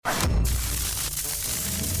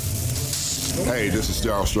Hey, this is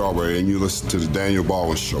Darryl Strawberry, and you listen to the Daniel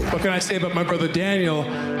Baldwin Show. What can I say about my brother Daniel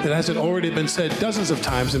that hasn't already been said dozens of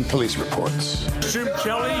times in police reports? Jim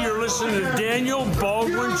Kelly, you're listening to Daniel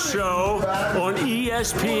Baldwin Show on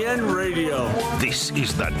ESPN Radio. This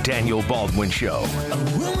is the Daniel Baldwin Show.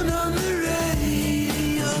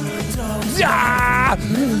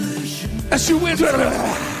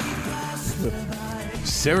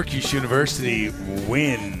 Syracuse University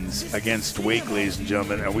wins against Wake, ladies and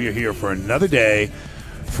gentlemen, and we are here for another day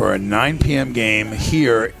for a 9 p.m. game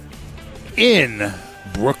here in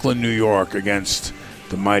Brooklyn, New York, against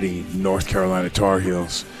the mighty North Carolina Tar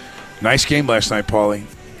Heels. Nice game last night, Paulie.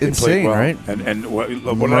 Insane, well. Right? And what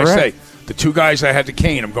did I say? The two guys I had to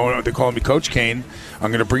cane. They're calling me Coach Cane.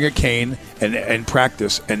 I'm going to bring a cane and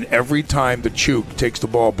practice. And every time the Chuk takes the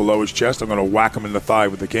ball below his chest, I'm going to whack him in the thigh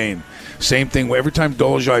with the cane. Same thing. Every time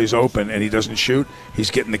Dolezaj is open and he doesn't shoot,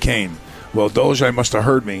 he's getting the cane. Well, Dolezaj must have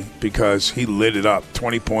heard me because he lit it up.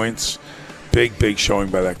 20 points. Big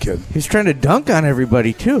showing by that kid. He was trying to dunk on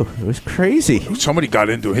everybody, too. It was crazy. Somebody got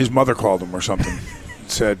into it. His mother called him or something.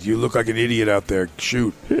 Said, "You look like an idiot out there.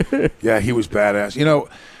 Shoot." Yeah, he was badass. You know,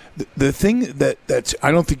 the thing that's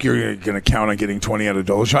I don't think you're going to count on getting 20 out of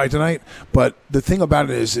Dolezaj tonight, but the thing about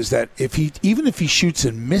it is that even if he shoots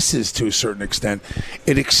and misses to a certain extent,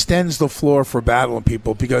 it extends the floor for Battle and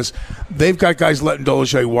people because they've got guys letting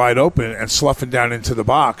Dolezaj wide open and sloughing down into the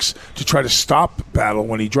box to try to stop Battle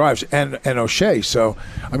when he drives and O'Shea. So,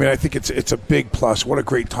 I mean, I think it's a big plus. What a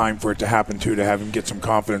great time for it to happen, too, to have him get some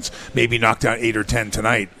confidence, maybe knock down 8 or 10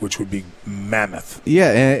 tonight, which would be mammoth.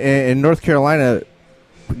 Yeah, and North Carolina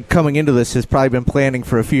coming into this has probably been planning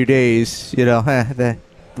for a few days. You know,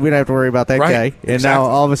 we don't have to worry about that guy. And exactly. Now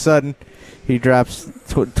all of a sudden he drops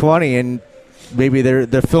 20, and maybe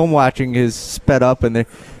the film watching is sped up, and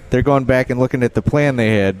they're going back and looking at the plan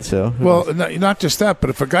they had. So well, not just that, but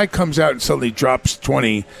if a guy comes out and suddenly drops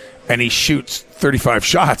 20 and he shoots 35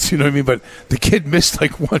 shots, you know what I mean? But the kid missed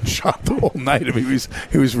like one shot the whole night. I mean,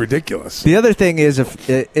 he was ridiculous. The other thing is,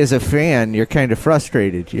 as a fan, you're kind of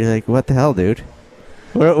frustrated. You're like, what the hell, dude?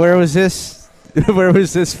 Where was this? Where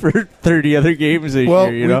was this for 30 other games this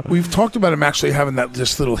year? You know? We've talked about him actually having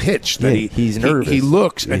this little hitch that he's nervous. He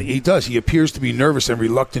looks and he does. He appears to be nervous and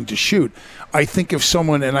reluctant to shoot. I think if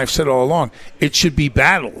someone, and I've said all along, it should be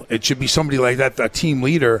Battle. It should be somebody like that, a team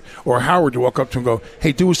leader or Howard, to walk up to him and go,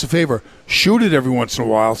 "Hey, do us a favor, shoot it every once in a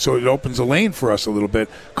while so it opens a lane for us a little bit,"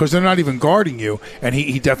 because they're not even guarding you. And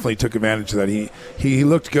he definitely took advantage of that. He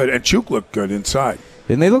looked good, and Chuk looked good inside.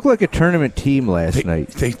 And they looked like a tournament team last night.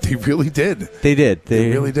 They really did. They did. They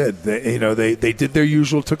really did. They did their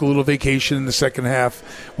usual, took a little vacation in the second half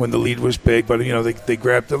when the lead was big. But, they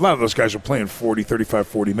grabbed – a lot of those guys are playing 35,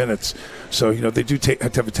 40 minutes. So, they do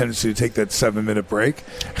have to have a tendency to take that 7-minute break.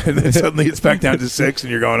 And then suddenly it's back down to 6,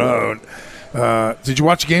 and you're going, oh. Did you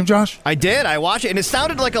watch the game, Josh? I did. I watched it. And it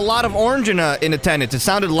sounded like a lot of orange in attendance. It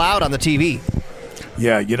sounded loud on the TV.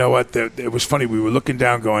 Yeah, you know what? It was funny. We were looking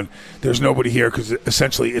down going, there's nobody here because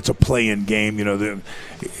essentially it's a play-in game.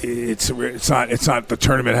 It's not the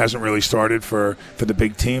tournament hasn't really started for the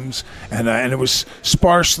big teams. And it was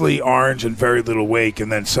sparsely orange and very little Wake.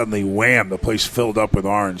 And then suddenly, wham, the place filled up with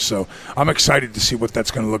orange. So I'm excited to see what that's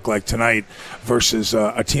going to look like tonight versus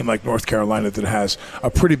a team like North Carolina that has a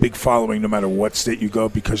pretty big following no matter what state you go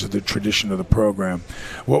because of the tradition of the program.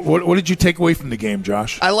 What did you take away from the game,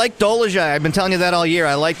 Josh? I like Dolezaj. I've been telling you that all year.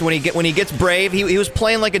 I liked when he gets brave. He was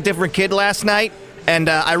playing like a different kid last night, and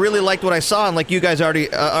I really liked what I saw. And like you guys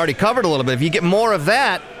already covered a little bit, if you get more of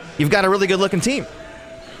that, you've got a really good looking team.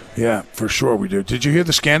 Yeah, for sure we do. Did you hear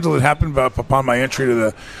the scandal that happened upon my entry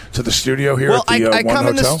to the studio here at the I One come Hotel?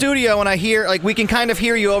 in the studio and I hear, like, we can kind of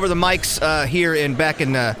hear you over the mics back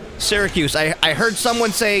in Syracuse. I heard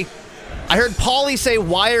someone say. I heard Paulie say,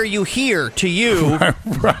 "Why are you here?" to you, right?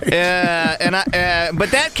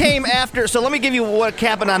 But that came after. So let me give you what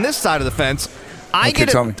happened on this side of the fence. I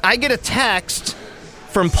get a text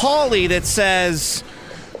from Paulie that says,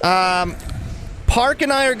 "Park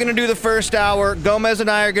and I are going to do the first hour. Gomez and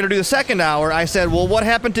I are going to do the second hour." I said, "Well, what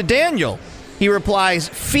happened to Daniel?" He replies,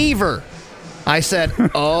 "Fever." I said,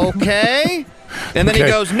 "Okay," and then he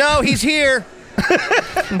goes, "No, he's here."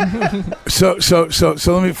 So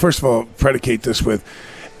let me first of all predicate this with,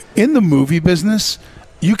 in the movie business,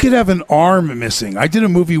 you could have an arm missing. I did a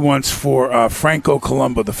movie once for Franco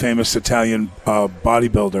Columbu, the famous Italian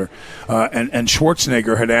bodybuilder, and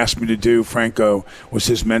Schwarzenegger had asked me to do. Franco was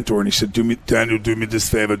his mentor, and he said, "Daniel, do me this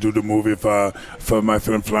favor, do the movie for my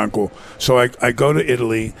friend Franco." So I go to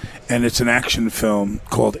Italy, and it's an action film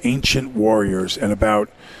called Ancient Warriors, and about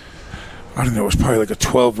I don't know, it was probably like a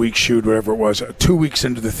 12-week shoot, whatever it was. 2 weeks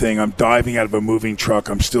into the thing, I'm diving out of a moving truck.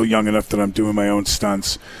 I'm still young enough that I'm doing my own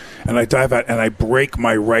stunts. And I dive out, and I break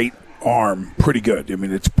my right arm pretty good. I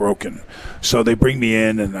mean, it's broken. So they bring me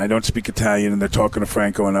in, and I don't speak Italian, and they're talking to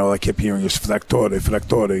Franco, and all I kept hearing is fracture,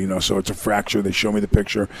 so it's a fracture. They show me the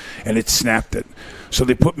picture, and it snapped it. So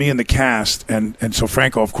they put me in the cast, and so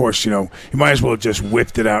Franco, of course, he might as well have just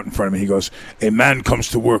whipped it out in front of me. He goes, "A man comes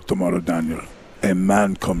to work tomorrow, Daniel. A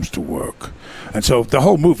man comes to work." And so the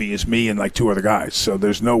whole movie is me and like 2 other guys. So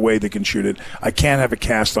there's no way they can shoot it. I can't have a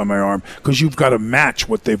cast on my arm because you've got to match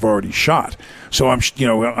what they've already shot. So I'm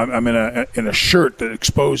in a shirt that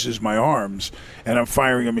exposes my arms, and I'm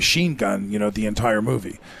firing a machine gun, the entire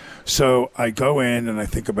movie. So I go in and I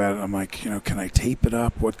think about it. I'm like, can I tape it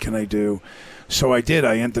up? What can I do? So I did.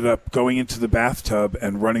 I ended up going into the bathtub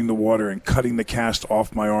and running the water and cutting the cast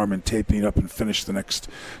off my arm and taping it up and finished the next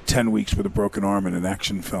 10 weeks with a broken arm in an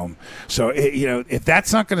action film. So, if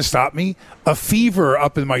that's not going to stop me, a fever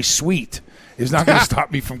up in my suite is not going to stop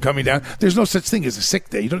me from coming down. There's no such thing as a sick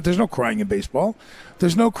day. There's no crying in baseball.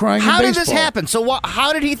 There's no crying in baseball. How did this happen? So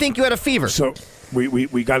how did he think you had a fever? So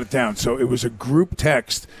we got it down. So it was a group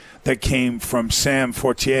text that came from Sam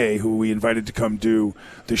Fortier, who we invited to come do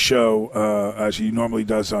the show as he normally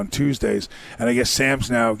does on Tuesdays. And I guess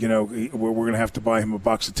Sam's now, we're going to have to buy him a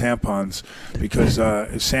box of tampons because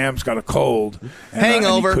Sam's got a cold. And,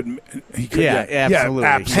 hangover. He couldn't. Absolutely.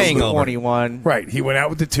 Hangover. 21. Right. He went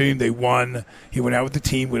out with the team. They won. He went out with the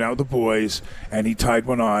team, went out with the boys, and he tied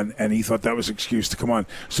one on, and he thought that was an excuse to come on.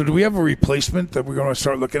 So do we have a replacement that we're going to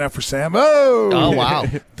start looking at for Sam? Oh wow.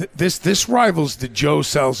 This rivals the Joe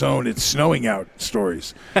Salzone "It's snowing out"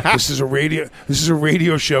 stories. This is a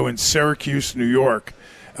radio show in Syracuse, New York,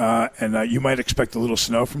 and you might expect a little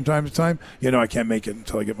snow from time to time. I can't make it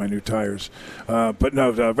until I get my new tires. But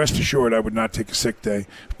no, rest assured, I would not take a sick day,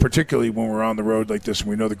 particularly when we're on the road like this, and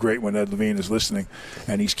we know the great one, Ed Levine, is listening,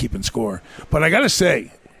 and he's keeping score. But I got to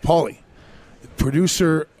say, Paulie,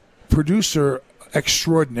 producer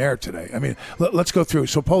extraordinaire today. I mean, let's go through.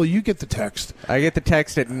 So, Paulie, you get the text. I get the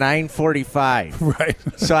text at 9:45. Right.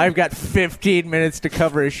 So I've got 15 minutes to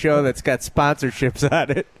cover a show that's got sponsorships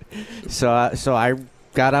on it. So I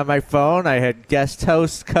got on my phone. I had guest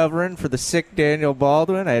hosts covering for the sick Daniel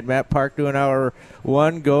Baldwin. I had Matt Park doing hour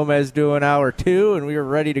 1, Gomez doing hour 2, and we were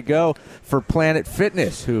ready to go for Planet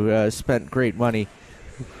Fitness, who spent great money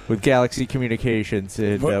with Galaxy Communications.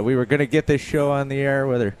 And we were going to get this show on the air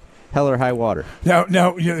whether hell or high water.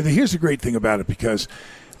 Now, here's the great thing about it, because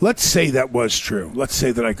let's say that was true. Let's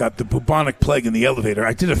say that I got the bubonic plague in the elevator.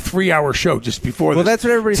 I did a 3-hour show just before this. Well, that's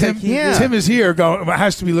what everybody's saying. Tim is here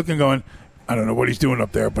has to be going, I don't know what he's doing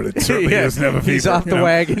up there, but it certainly doesn't have a fever. He's off the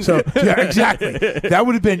wagon. So, yeah, exactly. That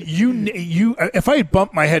would have been, you. If I had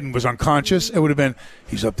bumped my head and was unconscious, it would have been,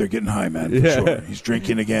 he's up there getting high, man, for sure. He's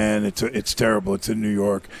drinking again. It's terrible. It's in New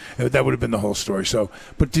York. That would have been the whole story. So,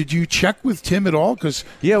 but did you check with Tim at all?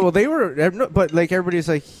 Well, they were, but like everybody's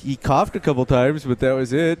like, he coughed a couple times, but that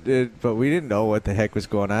was it. But we didn't know what the heck was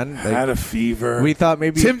going on. Had a fever. We thought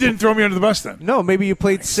maybe Tim didn't throw me under the bus then. No, maybe you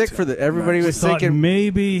played sick for the. Everybody was thinking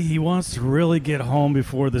maybe he wants to really get home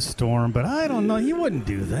before the storm, but I don't know. He wouldn't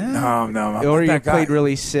do that. No. Or you played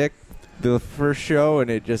really sick the first show, and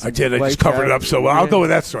it just. I did. I just covered it up so well. I'll go with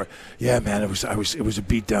that story. Yeah, man. It was a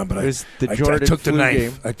beatdown, but I took the knife.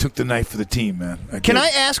 Game. I took the knife for the team, man. Can I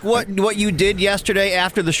ask what you did yesterday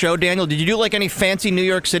after the show, Daniel? Did you do like any fancy New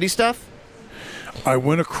York City stuff? I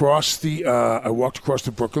went across I walked across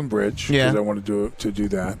the Brooklyn Bridge because I wanted to do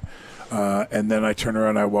that. And then I turned around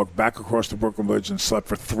and I walked back across the Brooklyn Bridge and slept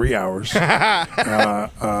for 3 hours.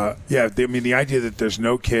 The idea that there's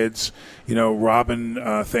no kids,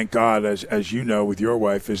 Robin, thank God, as you know, with your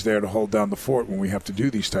wife, is there to hold down the fort when we have to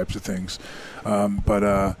do these types of things.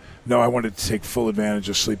 No, I wanted to take full advantage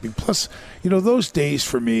of sleeping. Plus, those days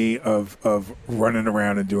for me of running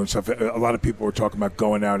around and doing stuff, a lot of people were talking about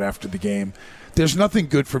going out after the game. There's nothing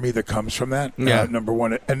good for me that comes from that, number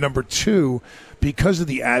one. And number two, because of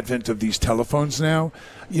the advent of these telephones now,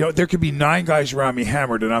 there could be 9 guys around me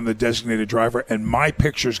hammered and I'm the designated driver, and my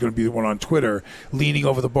picture is going to be the one on Twitter leaning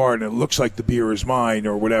over the bar and it looks like the beer is mine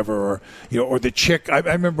or whatever. Or the chick. I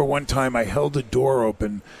remember one time I held a door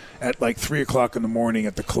open at like 3 o'clock in the morning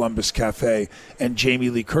at the Columbus Cafe, and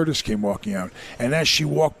Jamie Lee Curtis came walking out. And as she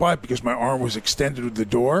walked by, because my arm was extended with the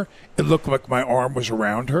door, it looked like my arm was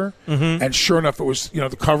around her. Mm-hmm. And sure enough, it was,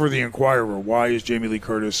 the cover of the Inquirer. Why is Jamie Lee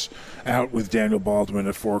Curtis out with Daniel Baldwin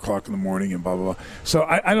at 4 o'clock in the morning and blah, blah, blah. So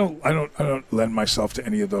I don't lend myself to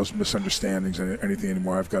any of those misunderstandings or anything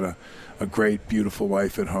anymore. I've got a great, beautiful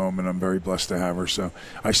wife at home, and I'm very blessed to have her. So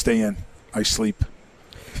I stay in. I sleep.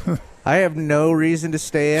 I have no reason to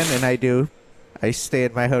stay in, and I do. I stay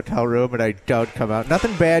in my hotel room, and I don't come out.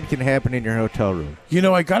 Nothing bad can happen in your hotel room. You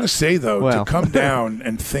know, I got to say, though, to come down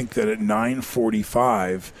and think that at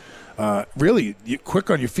 9:45, really, quick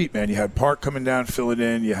on your feet, man. You had Park coming down, filling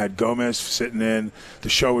in. You had Gomez sitting in. The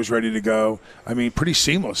show was ready to go. I mean, pretty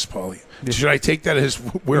seamless, Paulie. Should I take that as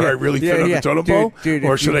where I really fit on the totem pole?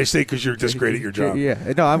 Or should I say because you're just great at your job?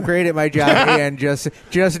 Yeah. No, I'm great at my job, and just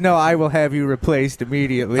know I will have you replaced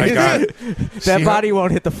immediately. I got it. That body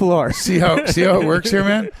won't hit the floor. See how it works here,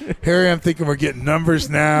 man? Here I am thinking we're getting numbers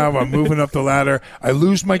now. I'm moving up the ladder. I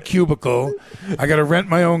lose my cubicle. I got to rent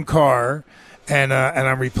my own car. And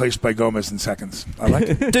I'm replaced by Gomez in seconds. I like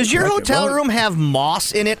it. Does your hotel room have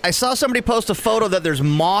moss in it? I saw somebody post a photo that there's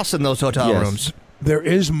moss in those hotel rooms. There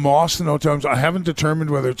is moss in hotel rooms. I haven't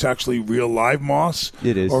determined whether it's actually real live moss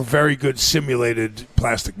or very good simulated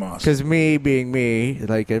plastic moss. Because me being me,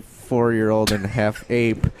 like a 4-year-old and half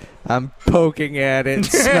ape, I'm poking at it,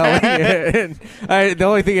 smelling it. And the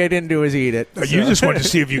only thing I didn't do was eat it. So. You just wanted to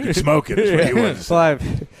see if you could smoke it. Is what you wanted to say. Well,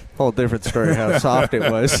 whole different story how soft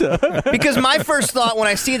it was. Because my first thought when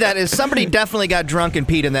I see that is somebody definitely got drunk and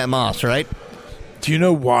peed in that moss, right? Do you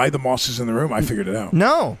know why the moss is in the room? I figured it out.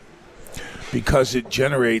 No. Because it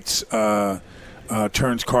generates,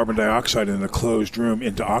 turns carbon dioxide in a closed room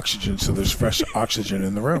into oxygen, so there's fresh oxygen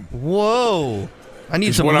in the room. Whoa. I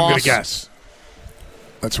need some moss. moss. I'm going to guess.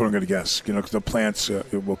 That's what I'm going to guess. You know, because the plants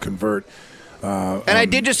it will convert. And I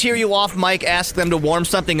did just hear you off mic ask them to warm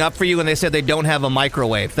something up for you, and they said they don't have a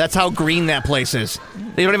microwave. That's how green that place is.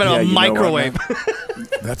 They don't even have a microwave.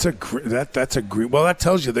 That's a green. Well, that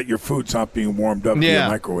tells you that your food's not being warmed up in the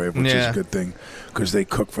microwave, which is a good thing because they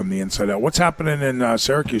cook from the inside out. What's happening in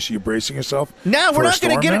Syracuse? Are you bracing yourself? No, we're not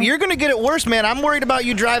going to get it. You're going to get it worse, man. I'm worried about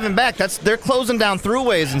you driving back. They're closing down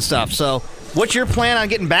throughways and stuff. So, what's your plan on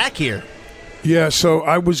getting back here? Yeah, so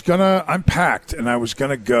I'm packed, and I was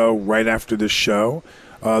going to go right after this show,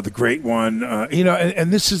 the great one.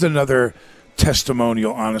 And this is another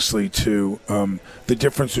testimonial, honestly, to the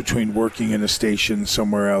difference between working in a station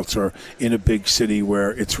somewhere else or in a big city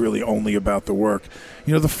where it's really only about the work.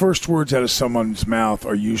 You know, the first words out of someone's mouth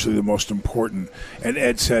are usually the most important. And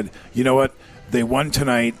Ed said, you know what, they won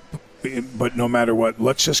tonight, but no matter what,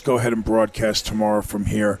 let's just go ahead and broadcast tomorrow from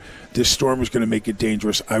here. This storm is going to make it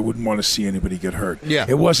dangerous. I wouldn't want to see anybody get hurt. Yeah.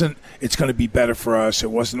 It wasn't, it's going to be better for us. It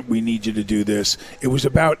wasn't, we need you to do this. It was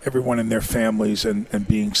about everyone and their families and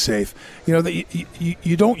being safe. You know,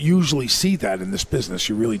 you don't usually see that in this business.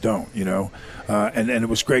 You really don't, you know. And it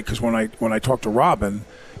was great because when I talked to Robin,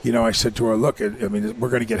 you know, I said to her, look, I mean, we're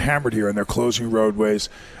going to get hammered here, and they're closing roadways.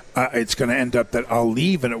 It's going to end up that I'll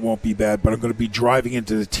leave and it won't be bad, but I'm going to be driving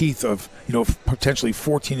into the teeth of, you know, potentially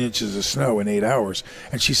 14 inches of snow in 8 hours.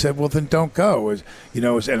 And she said, well, then don't go. You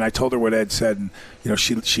know, and I told her what Ed said, and, you know,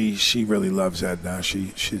 she really loves Ed now.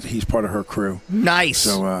 He's part of her crew. Nice.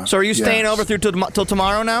 So are you staying over through till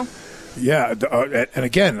tomorrow now? Yeah, and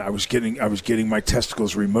again, I was getting my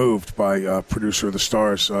testicles removed by producer of the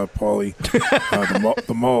Stars, Paulie,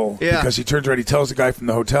 the mole, because he turns around, he tells the guy from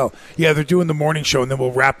the hotel, yeah, they're doing the morning show, and then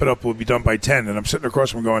we'll wrap it up. We'll be done by 10. And I'm sitting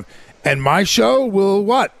across from him going, and my show will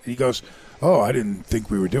what? He goes, oh, I didn't think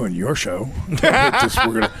we were doing your show.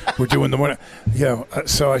 We're doing the morning. You know,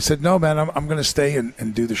 so I said, no, man, I'm going to stay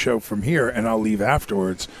and do the show from here, and I'll leave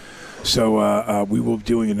afterwards. So we will be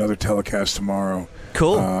doing another telecast tomorrow.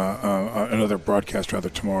 Cool. Another broadcast, rather,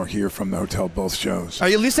 tomorrow here from the hotel, both shows. Are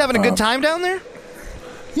you at least having a good time down there?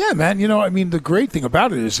 Yeah, man. You know, I mean, the great thing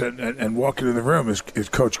about it is, and walking in the room is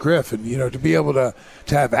Coach Griff, and, you know, to be able to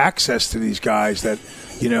have access to these guys that,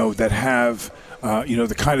 you know, that have, you know,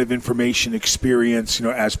 the kind of information, experience, you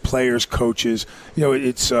know, as players, coaches, you know,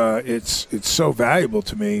 it's so valuable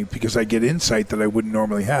to me because I get insight that I wouldn't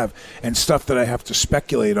normally have and stuff that I have to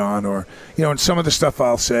speculate on, or, you know, and some of the stuff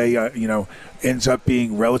I'll say, you know, ends up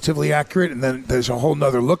being relatively accurate, and then there's a whole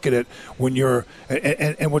nother look at it when you're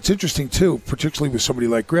and what's interesting too, particularly with somebody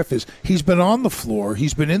like Griff, is he's been on the floor,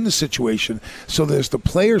 he's been in the situation, so there's the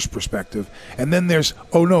player's perspective, and then there's,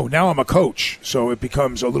 oh no, now I'm a coach, so it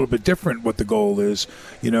becomes a little bit different what the goal is,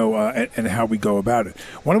 you know, and how we go about it.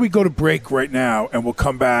 Why don't we go to break right now, and we'll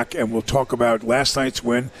come back and we'll talk about last night's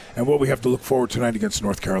win and what we have to look forward to tonight against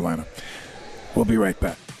North Carolina. We'll be right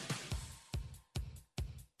back.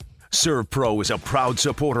 Serve Pro is a proud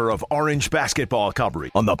supporter of Orange basketball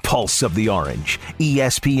coverage on the Pulse of the Orange,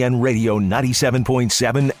 ESPN Radio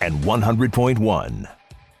 97.7 and 100.1.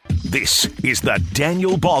 This is the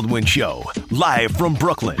Daniel Baldwin Show, live from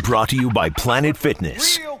Brooklyn, brought to you by Planet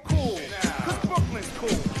Fitness. Real cool, because Brooklyn's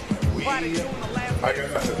cool.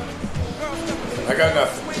 I got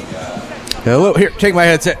nothing. Hello, here, take my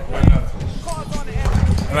headset.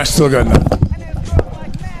 And I still got nothing.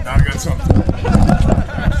 Now I got something.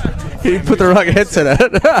 You put the wrong headset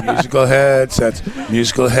on. Musical headsets.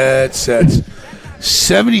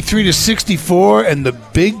 73-64, and the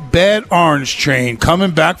big bad orange train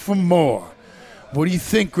coming back for more. What do you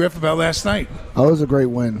think, Griff, about last night? Oh, it was a great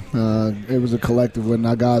win. It was a collective win.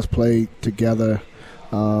 Our guys played together.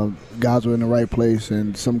 Guys were in the right place,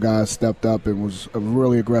 and some guys stepped up and was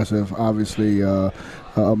really aggressive. Obviously,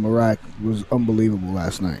 Marak was unbelievable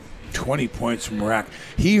last night. 20 points from Marak.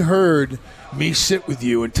 He heard me sit with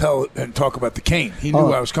you and talk about the cane. He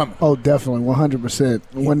knew I was coming. Oh, definitely, 100%.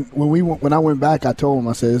 When I went back, I told him,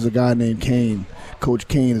 I said, "There's a guy named Kane. Coach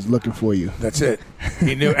Kane is looking for you." That's it.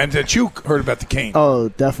 He knew, and that you heard about the cane. Oh,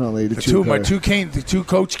 definitely. The two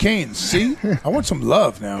Coach Canes. See, I want some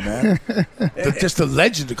love now, man. Just the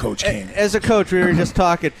legend of Coach Kane. As a coach, we were just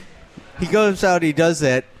talking. He goes out, he does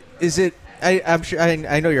that. Is it? I'm sure.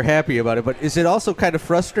 I know you're happy about it, but is it also kind of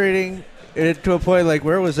frustrating to a point like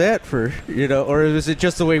where was that for or is it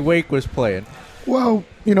just the way Wake was playing? Well,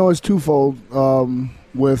 it's twofold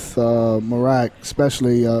with Marak,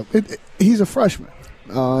 especially. He's a freshman.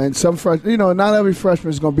 And some not every freshman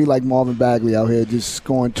is going to be like Marvin Bagley out here just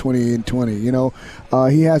scoring 20 and 20.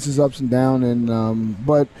 He has his ups and downs, and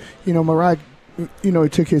but Marak, he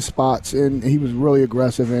took his spots and he was really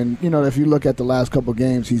aggressive. And if you look at the last couple of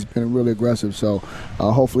games, he's been really aggressive. So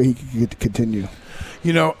hopefully he can continue.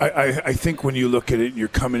 I think when you look at it, you're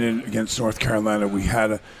coming in against North Carolina. We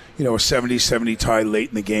had a 70-70 tie late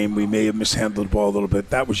in the game. We may have mishandled the ball a little bit.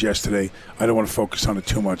 That was yesterday. I don't want to focus on it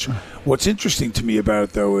too much. What's interesting to me about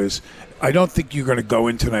it, though, is I don't think you're going to go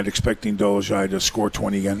in tonight expecting Dolezaj to score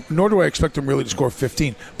 20 again, nor do I expect him really to score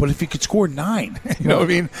 15. But if he could score 9, what I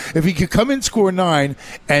mean? If he could come in, score 9,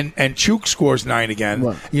 and Chuk scores 9 again,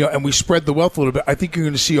 and we spread the wealth a little bit, I think you're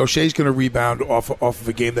going to see O'Shea's going to rebound off of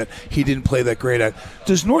a game that he didn't play that great at.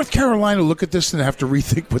 Does North Carolina look at this and have to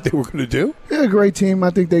rethink what they were going to do? They're a great team.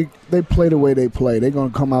 I think they play the way they play. They're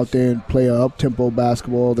going to come out there and play up-tempo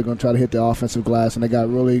basketball. They're going to try to hit the offensive glass, and they got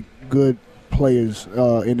really good players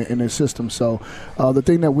in their system. So the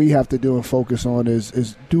thing that we have to do and focus on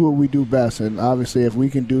is do what we do best. And obviously, if we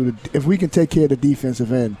can take care of the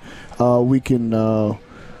defensive end, we can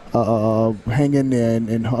hang in there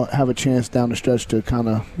and have a chance down the stretch to kind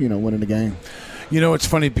of winning the game. It's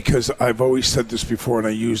funny because I've always said this before, and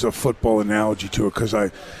I use a football analogy to it because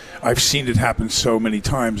I've seen it happen so many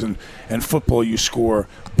times. And football, you score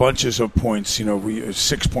bunches of points,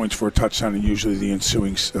 6 points for a touchdown and usually the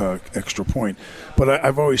ensuing extra point. But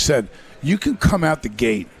I've always said you can come out the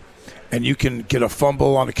gate and you can get a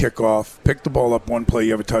fumble on a kickoff, pick the ball up one play,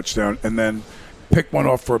 you have a touchdown, and then pick one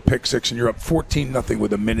off for a pick six, and you're up 14-0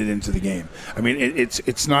 with a minute into the game. I mean,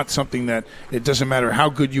 it's not something that it doesn't matter how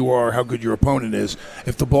good you are, how good your opponent is.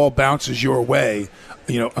 If the ball bounces your way,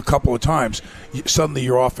 a couple of times, suddenly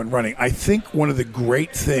you're off and running. I think one of the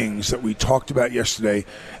great things that we talked about yesterday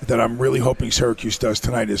that I'm really hoping Syracuse does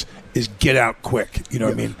tonight is get out quick. What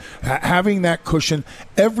I mean? Having that cushion.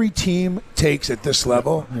 Every team takes at this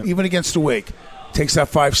level, even against the Wake, takes that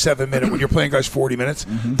 5-7 minute. When you're playing guys 40 minutes,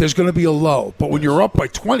 there's going to be a low. But when you're up by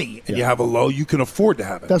 20 and you have a low, you can afford to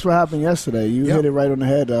have it. That's what happened yesterday. You hit it right on the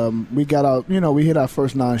head. We got out, we hit our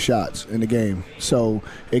first 9 shots in the game. So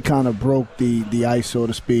it kind of broke the ice, so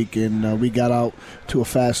to speak, and we got out to a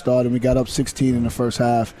fast start, and we got up 16 in the first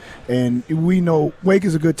half. And we know Wake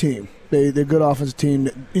is a good team. They're a good offensive team.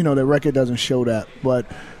 Their record doesn't show that. But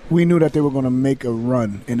we knew that they were going to make a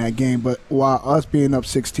run in that game, but while us being up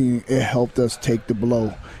 16, it helped us take the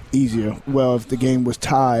blow easier. Well, if the game was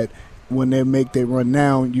tied, when they make their run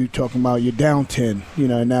now, you're talking about you're down 10,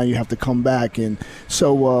 and now you have to come back. And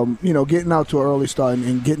so, getting out to an early start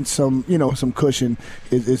and getting some cushion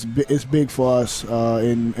is big for us,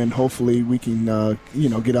 and hopefully we can,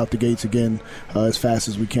 get out the gates again as fast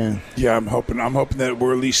as we can. Yeah, I'm hoping that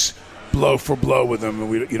we're at least blow for blow with them, and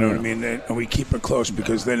we, what I mean, and we keep it close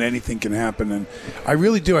because then anything can happen. And I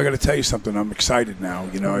really do. I got to tell you something. I'm excited now.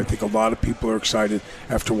 I think a lot of people are excited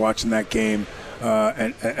after watching that game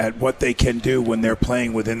and at what they can do when they're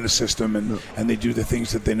playing within the system and they do the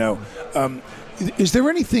things that they know. Is there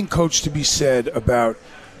anything, Coach, to be said about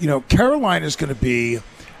Carolina's going to be?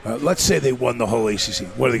 Let's say they won the whole ACC.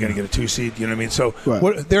 What are they going to get, a 2 seed? You know what I mean? So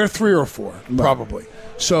they're 3 or 4 probably.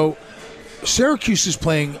 So Syracuse is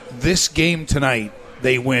playing this game tonight.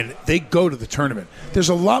 They win. They go to the tournament. There's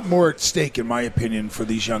a lot more at stake, in my opinion, for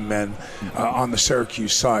these young men on the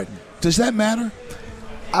Syracuse side. Does that matter?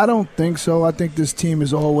 I don't think so. I think this team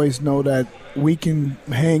has always know that we can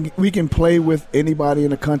play with anybody in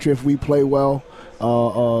the country if we play well.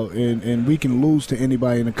 and we can lose to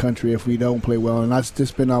anybody in the country if we don't play well, and that's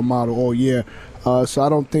just been our motto all year. So I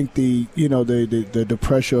don't think the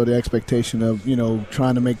pressure or the expectation of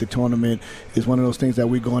trying to make the tournament is one of those things that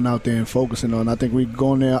we're going out there and focusing on. I think we're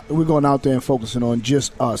going out there and focusing on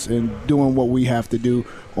just us and doing what we have to do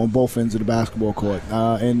on both ends of the basketball court.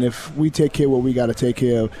 And if we take care of what we got to take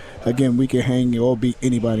care of, again, we can hang or beat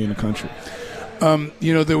anybody in the country.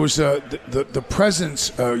 There was the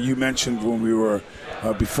presence you mentioned when we were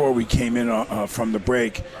before we came in from the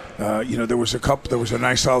break. There was a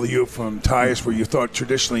nice alley-oop from Tyus where you thought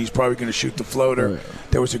traditionally he's probably going to shoot the floater. Oh, yeah.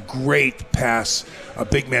 There was a great pass, a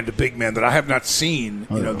big man to big man that I have not seen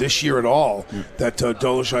this year at all. Yeah. That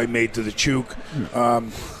Dolezaj made to the Chuk.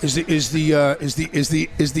 Is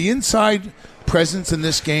the inside presence in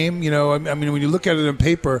this game? I mean, when you look at it on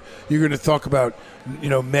paper, you're going to talk about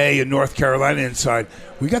May and North Carolina inside.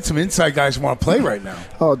 We got some inside guys who want to play right now.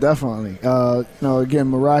 Oh, definitely.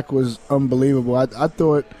 Again, Merak was unbelievable. I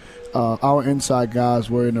thought our inside guys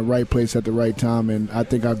were in the right place at the right time, and I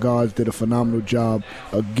think our guards did a phenomenal job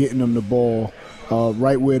of getting them the ball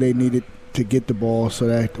right where they needed to get the ball, so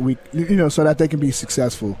that so that they can be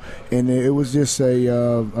successful. And it was just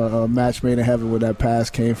a match made in heaven where that pass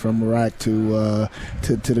came from Merak to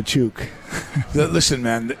the Chuk. Listen,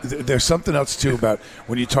 man, there's something else too about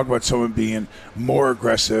when you talk about someone being more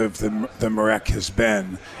aggressive than Merak has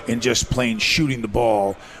been in just plain shooting the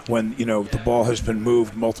ball when the ball has been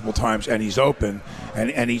moved multiple times and he's open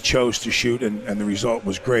and he chose to shoot and the result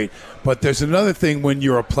was great. But there's another thing when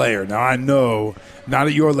you're a player. Now I know not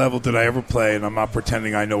at your level did I ever play, and I'm not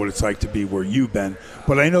pretending I know what it's like to be where you've been,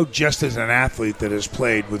 but I know just as an athlete that has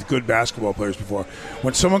played with good basketball players before,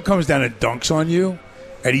 when someone comes down and dunks on you,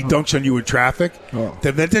 and he dunks on you in traffic,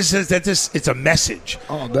 then it's a message.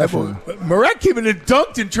 Oh, definitely. Merak came in and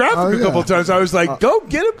dunked in traffic a couple of times. I was like, go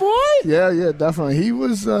get it, boy. Yeah, definitely. He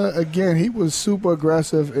was, he was super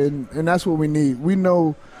aggressive, and that's what we need. We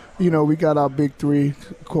know, we got our big three,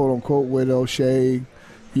 quote-unquote, with O'Shea,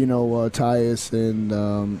 Tyus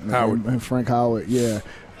and Frank Howard,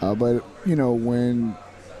 but, when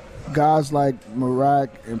guys like Merak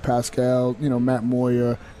and Pascal, Matt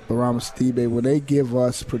Moyer, Barama Stibe, when they give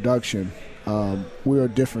us production, we're a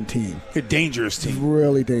different team. A dangerous team.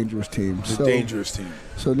 Really dangerous team. Dangerous team.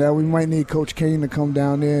 So now we might need Coach Kane to come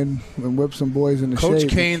down there and whip some boys in the Coach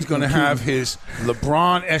shade. Kane's going to have his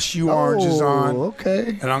LeBron SU oranges on.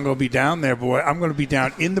 Okay. And I'm going to be down there, boy. I'm going to be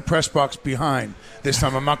down in the press box behind. This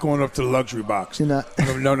time I'm not going up to the luxury box. No,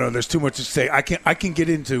 there's too much to say. I can get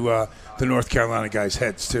into the North Carolina guys'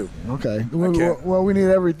 heads, too. Okay. Well, we need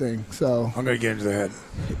everything, so. I'm going to get into their head.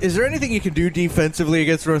 Is there anything you can do defensively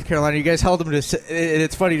against North Carolina? You guys held them to, and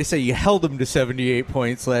it's funny to say you held them to 78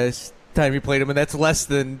 points last time you played them, and that's less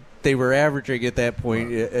than they were averaging at that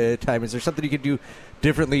point at time. Is there something you can do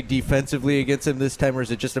differently defensively against them this time, or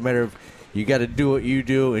is it just a matter of you got to do what you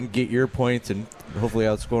do and get your points and hopefully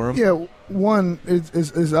outscore them? Yeah, one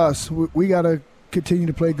is us. We got to continue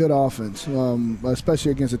to play good offense,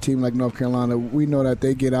 especially against a team like North Carolina. We know that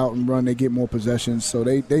they get out and run, they get more possessions, so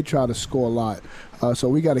they try to score a lot. So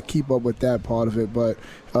we got to keep up with that part of it. But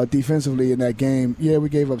defensively in that game, we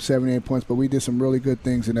gave up 78 points, but we did some really good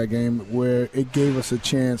things in that game where it gave us a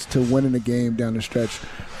chance to win in the game down the stretch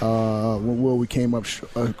where we came up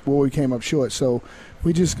short. So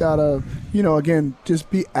we just got to, again,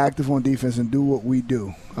 just be active on defense and do what we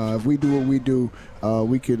do. If we do what we do,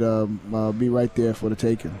 we could be right there for the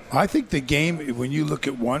taking. I think the game, when you look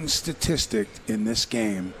at one statistic in this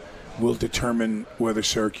game, will determine whether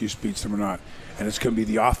Syracuse beats them or not. And it's going to be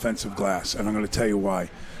the offensive glass, and I'm going to tell you why.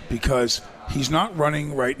 Because he's not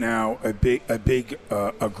running right now a big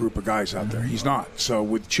group of guys out there. He's not. So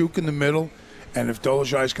with Chuk in the middle, and if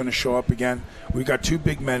Dolezaj is going to show up again, we got two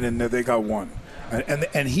big men in there. They got one.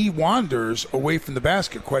 And he wanders away from the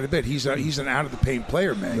basket quite a bit. He's an out-of-the-paint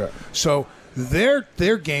player, man. Yeah. So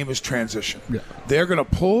their game is transition. Yeah. They're going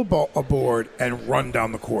to pull a board and run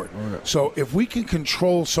down the court. Oh, yeah. So if we can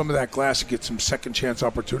control some of that glass and get some second-chance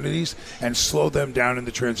opportunities and slow them down in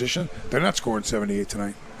the transition, they're not scoring 78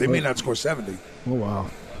 tonight. They may not score 70. Oh, wow.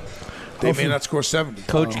 They may not score 70.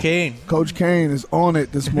 Coach Kane is on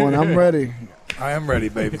it this morning. I'm ready. I am ready,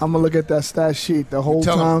 baby. I'm going to look at that stat sheet the whole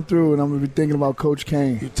time through, and I'm going to be thinking about Coach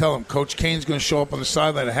Kane. You tell him Coach Kane's going to show up on the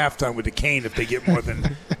sideline at halftime with the cane if they get more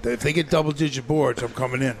than if they get double-digit boards, I'm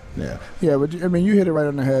coming in. Yeah, but, I mean, you hit it right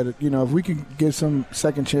on the head. If we can get some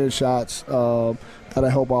second-chance shots, that'll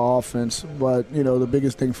help our offense. But, the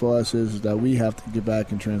biggest thing for us is that we have to get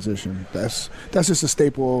back in transition. That's just a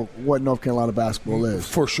staple of what North Carolina basketball is.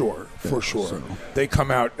 For sure. So. They come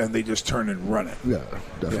out and they just turn and run it. Yeah,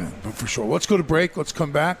 definitely. Yeah, for sure. Let's go to break. Let's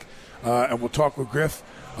come back. and we'll talk with Griff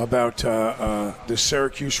about the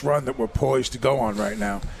Syracuse run that we're poised to go on right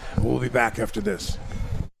now. We'll be back after this.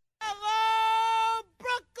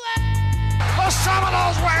 The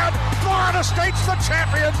Seminoles win! Florida State's the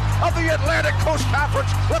champions of the Atlantic Coast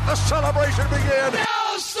Conference. Let the celebration begin.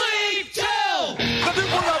 No sleep till! The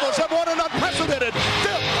Newport Rebels have won an unprecedented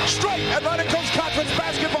 5th straight Atlantic Coast Conference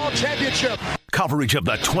basketball championship. Coverage of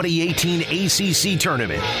the 2018 ACC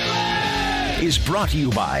Tournament is brought to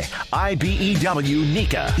you by IBEW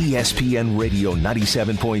Nika, ESPN Radio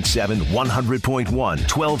 97.7, 100.1,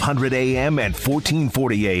 1200 AM, and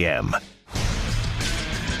 1440 AM.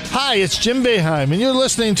 Hi, it's Jim Boeheim, and you're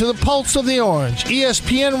listening to the Pulse of the Orange,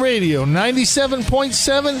 ESPN Radio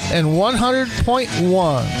 97.7 and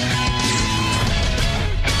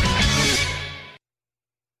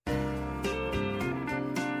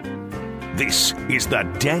 100.1. This is the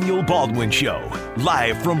Daniel Baldwin Show,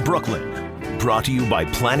 live from Brooklyn. Brought to you by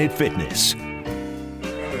Planet Fitness.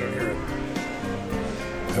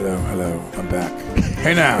 Hello, I'm back.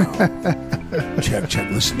 Hey now. Check,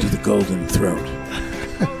 listen to the golden throat.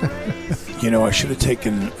 You know, I should have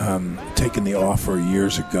taken the offer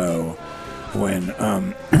years ago when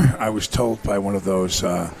I was told by one of those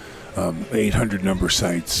 800 number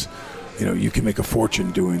sites, you know, you can make a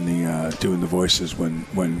fortune doing the voices when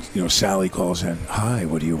Sally calls in. Hi,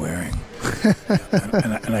 what are you wearing?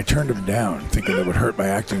 and I turned him down, thinking it would hurt my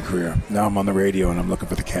acting career. Now I'm on the radio and I'm looking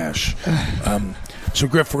for the cash. So,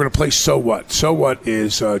 Griff, we're going to play So What. So What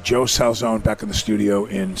is Joe Salzone back in the studio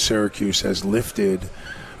in Syracuse has lifted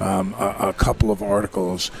a couple of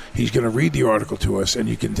articles. He's going to read the article to us, and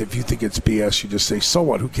you can, if you think it's BS, you just say, so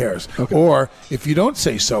what, who cares? Okay. Or if you don't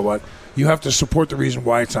say so what, you have to support the reason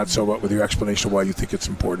why it's not so what with your explanation of why you think it's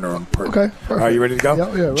important or unpertinent. Okay, perfect. Are you ready to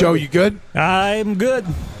go? Yeah, Joe, you good? I'm good.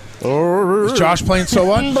 Is Josh playing So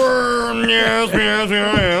What?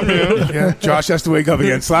 Yeah, Josh has to wake up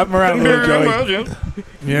again. Slap him around a little, Joey.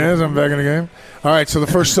 Yes, I'm back in the game. All right, so the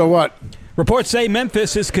first So What? Reports say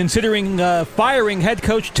Memphis is considering firing head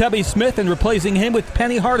coach Tubby Smith and replacing him with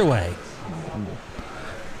Penny Hardaway.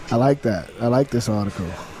 I like that. I like this article.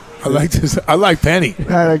 I like this. I like Penny.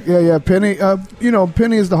 Yeah, Penny.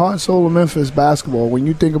 Penny is the heart and soul of Memphis basketball. When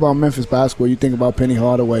you think about Memphis basketball, you think about Penny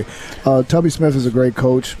Hardaway. Tubby Smith is a great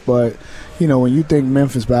coach, but when you think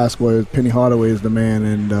Memphis basketball, Penny Hardaway is the man,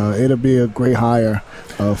 and it'll be a great hire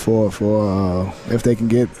for if they can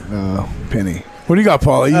get Penny. What do you got,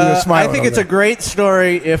 Paulie? I think it's a great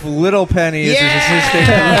story if Little Penny is his assistant.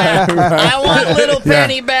 I want Little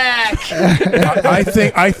Penny back.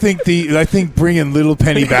 I think bringing Little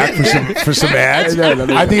Penny back for some ads.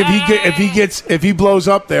 I think if he blows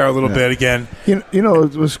up there a little bit again.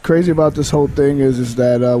 What's crazy about this whole thing is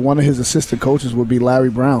that one of his assistant coaches would be Larry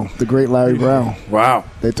Brown, the great Larry Brown. Wow,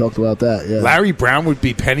 they talked about that. Yeah, Larry Brown would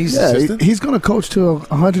be Penny's assistant. He's going to coach till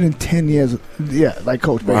 110 years. Yeah, like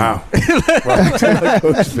Coach Baker. Wow.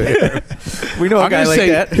 We know a guy like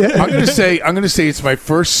that. I'm going to say it's my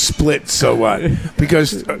first split. So what?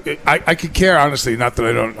 Because I could care honestly. Not that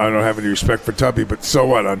I don't have any respect for Tubby, but so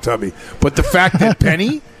what on Tubby? But the fact that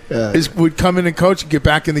Penny would come in and coach and get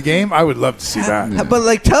back in the game, I would love to see that. But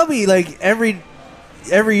like Tubby, like every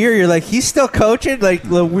year, you're like, he's still coaching. Like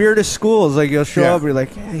the weirdest schools, like you'll show up, you're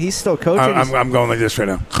like, he's still coaching. I'm going like this right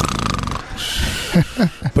now.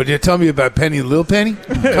 But you tell me about Penny, Little Penny?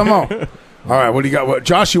 Come on. All right, what do you got?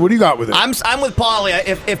 Joshua, what do you got with it? I'm with Paulie.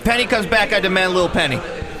 If Penny comes back, I demand Little Penny. All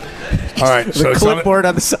right, the so clipboard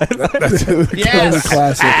on the sideline. Yes.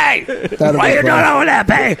 Classic. Hey, why you don't own that,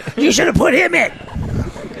 Penny? You should have put him in.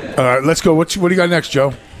 All right, let's go. What do you got next,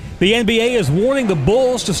 Joe? The NBA is warning the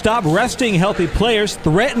Bulls to stop resting healthy players,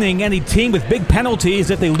 threatening any team with big penalties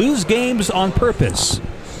if they lose games on purpose.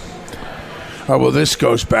 Well, this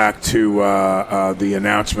goes back to the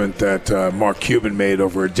announcement that Mark Cuban made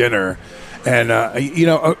over a dinner. And,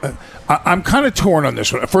 I'm kind of torn on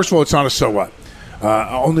this one. First of all, it's not a so what,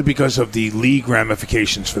 only because of the league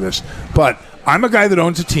ramifications for this. But I'm a guy that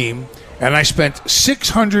owns a team, and I spent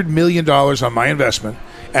 $600 million on my investment,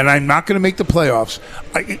 and I'm not going to make the playoffs.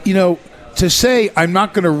 To say I'm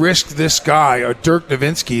not going to risk this guy, Dirk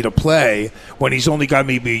Nowitzki, to play when he's only got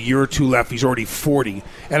maybe a year or two left, he's already 40,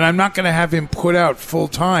 and I'm not going to have him put out full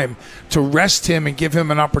time to rest him and give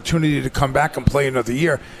him an opportunity to come back and play another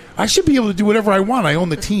year. I should be able to do whatever I want. I own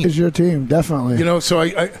the team. It's your team, definitely. So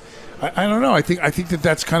I don't know. I think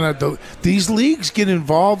that's kind of these leagues get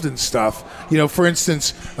involved in stuff. For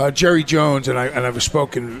instance, Jerry Jones and I've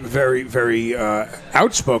spoken very, very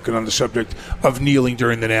outspoken on the subject of kneeling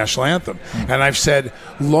during the national anthem, and I've said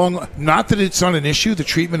not that it's not an issue, the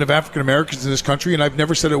treatment of African Americans in this country, and I've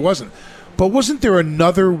never said it wasn't. But wasn't there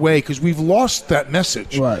another way? Because we've lost that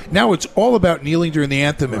message. Right. Now it's all about kneeling during the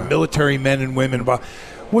anthem and military men and women.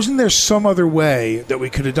 Wasn't there some other way that we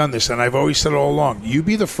could have done this? And I've always said it all along. You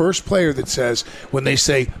be the first player that says, when they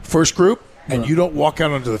say first group, and you don't walk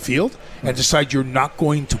out onto the field and decide you're not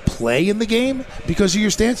going to play in the game because of your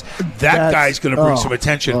stance, that guy's going to bring some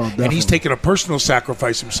attention, and he's taking a personal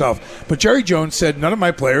sacrifice himself. But Jerry Jones said none of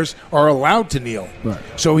my players are allowed to kneel. Right.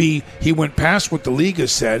 So he went past what the league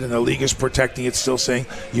has said, and the league is protecting it, still saying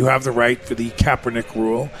you have the right for the Kaepernick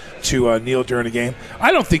rule to kneel during a game.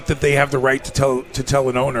 I don't think that they have the right to tell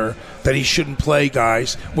an owner that he shouldn't play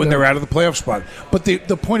guys when they're out of the playoff spot. But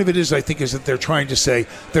the point of it is, I think, is that they're trying to say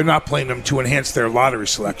they're not playing them to enhance their lottery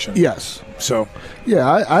selection. Yes. So. Yeah,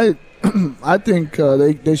 I think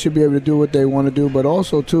they should be able to do what they want to do, but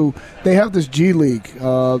also, too, they have this G League.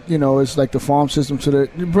 It's like the farm system, so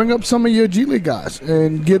that you bring up some of your G League guys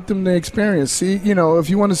and get them the experience. See, if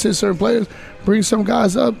you want to sit certain players, bring some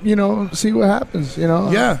guys up, see what happens,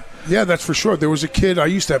 Yeah, that's for sure. There was a kid I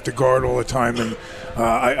used to have to guard all the time, and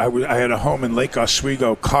I had a home in Lake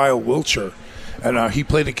Oswego, Kyle Wilcher. And he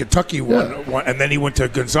played in Kentucky one, and then he went to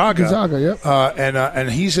Gonzaga. Yep. And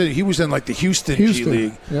he was in like the Houston G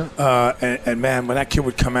League. Yeah. And man, when that kid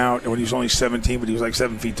would come out, when he was only 17, but he was like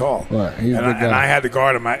 7 feet tall. Right. And I had to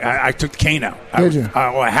guard him. I took the cane out.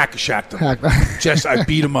 I hack-a-shacked him. I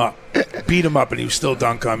beat him up. And he was still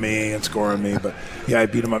dunk on me and score on me. But yeah, I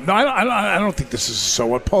beat him up. No, I don't think this is so.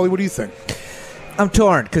 What, Paulie? What do you think? I'm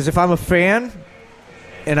torn because if I'm a fan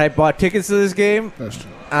and I bought tickets to this game,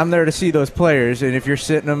 I'm there to see those players, and if you're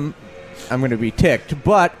sitting them, I'm going to be ticked.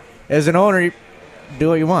 But as an owner, do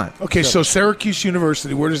what you want. Okay, so Syracuse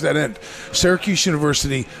University, where does that end? Syracuse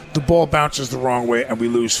University, the ball bounces the wrong way, and we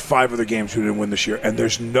lose 5 other games we didn't win this year, and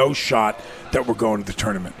there's no shot that we're going to the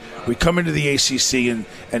tournament. We come into the ACC,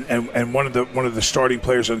 and one of the starting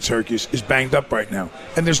players on Syracuse is banged up right now,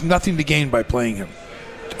 and there's nothing to gain by playing him.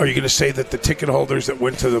 Are you going to say that the ticket holders that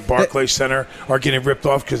went to the Barclays Center are getting ripped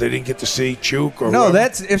off because they didn't get to see Chuk? Or no, whoever?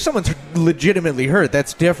 that's if someone's legitimately hurt,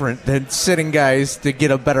 that's different than sitting guys to get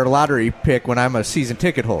a better lottery pick when I'm a season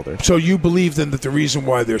ticket holder. So you believe then that the reason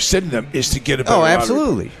why they're sitting them is to get a better lottery?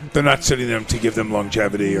 Absolutely. Pick. They're not sitting them to give them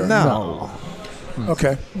longevity? Or No.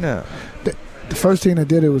 Okay. No. The first team that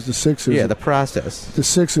did it was the Sixers. Yeah, the process. The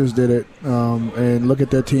Sixers did it, and look at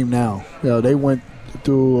their team now. They went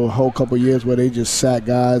through a whole couple of years where they just sat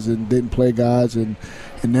guys and didn't play guys, and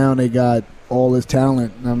now they got all this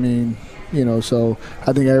talent. I mean, so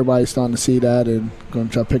I think everybody's starting to see that and going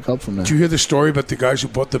to try to pick up from that. Did you hear the story about the guys who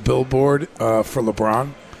bought the billboard for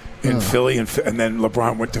LeBron in Philly, and then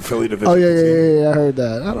LeBron went to Philly to visit? Oh, yeah, I heard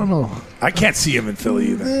that. I don't know. I can't see him in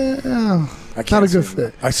Philly either. Yeah, not a good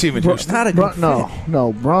fit. I see him in Houston. Not a good fit.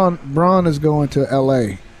 No. Braun is going to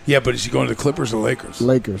L.A. Yeah, but is he going to the Clippers or Lakers?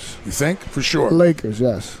 Lakers. You think? For sure. Lakers,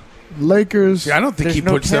 yes. Lakers. Yeah, I don't think he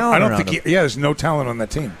puts them. I don't think there's no talent on that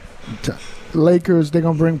team. Lakers, they're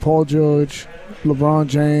going to bring Paul George, LeBron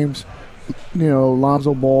James,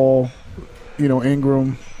 Lonzo Ball,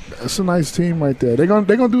 Ingram. That's a nice team right there. They're going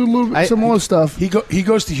to do some more stuff. He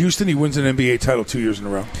goes to Houston. He wins an NBA title 2 years in a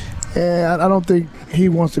row. Yeah, I don't think he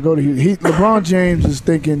wants to go to Houston. LeBron James is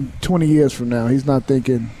thinking 20 years from now. He's not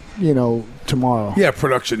thinking, tomorrow. Yeah,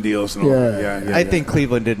 production deals and all that. Yeah, I think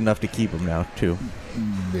Cleveland did enough to keep him now, too.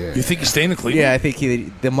 Yeah. You think he's staying in Cleveland? Yeah, I think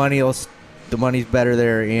the money's better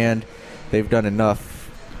there, and they've done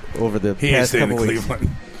enough over the past couple weeks. He ain't staying in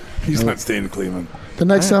Cleveland. He's not staying in Cleveland. The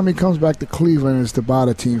next time he comes back to Cleveland is to buy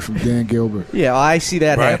the team from Dan Gilbert. Yeah, I see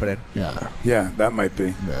that happening. Yeah, that might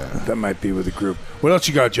be. Yeah. That might be with the group. What else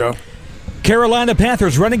you got, Joe? Carolina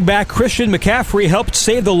Panthers running back Christian McCaffrey helped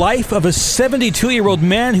save the life of a 72-year-old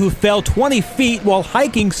man who fell 20 feet while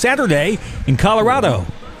hiking Saturday in Colorado.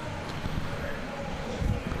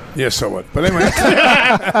 Yeah, so what? But anyway.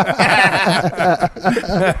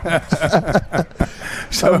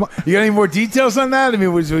 So, you got any more details on that? I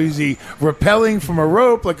mean, was he rappelling from a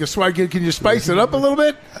rope like a swag? Can you spice it up a little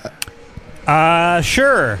bit?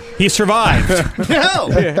 Sure. He survived. No.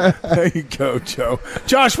 There you go, Joe.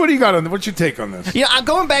 Josh, what do you got on? What's your take on this? Yeah,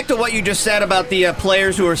 going back to what you just said about the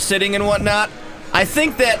players who are sitting and whatnot, I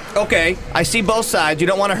think that, okay, I see both sides. You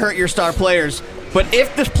don't want to hurt your star players. But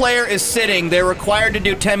if this player is sitting, they're required to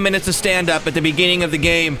do 10 minutes of stand-up at the beginning of the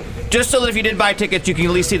game, just so that if you did buy tickets, you can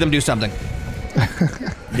at least see them do something.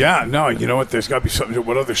 Yeah, no, you know what? There's got to be something.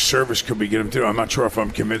 What other service could we get him to do? I'm not sure if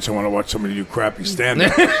I'm convinced I want to watch somebody do crappy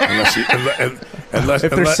stand-up. unless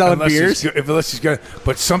they're selling beers. Unless he's got,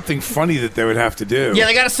 but something funny that they would have to do. Yeah,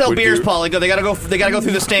 they got to sell beers, Paul. They got to go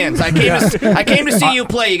through the stands. I came to see you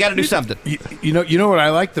play. You got to do something. You know what I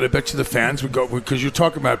like that I bet you the fans would go, because you're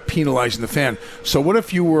talking about penalizing the fan. So what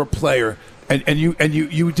if you were a player and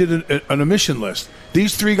you did an omission list?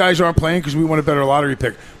 These 3 guys aren't playing because we want a better lottery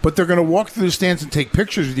pick, but they're going to walk through the stands and take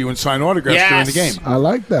pictures with you and sign autographs during the game. I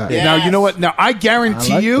like that. Yes. Now, you know what? Now, I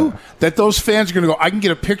guarantee that those fans are going to go, I can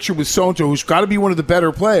get a picture with so-and-so who's got to be one of the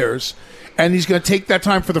better players, and he's going to take that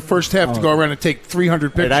time for the first half to go around and take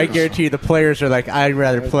 300 pictures. And I guarantee you the players are like, I'd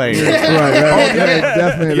rather play. Right.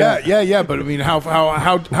 Definitely. Yeah. But, I mean, how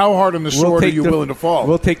hard on the sword are you willing to fall?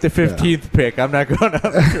 We'll take the 15th pick. I'm not going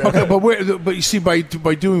to. Okay, but you see, by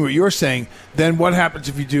doing what you're saying, then what happens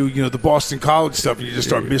if you do, the Boston College stuff and you just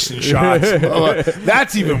start missing shots?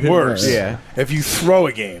 That's even worse. Yeah. If you throw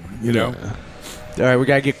a game, know. All right, we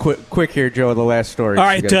got to get quick here, Joe, the last story. All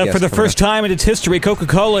right, for the first time in its history,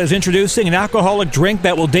 Coca-Cola is introducing an alcoholic drink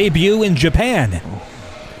that will debut in Japan.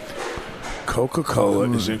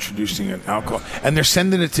 Coca-Cola is introducing an alcohol, and they're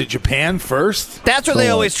sending it to Japan first? That's where they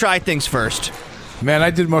always try things first. Man,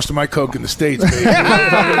 I did most of my Coke in the States, baby.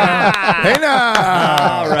 Hey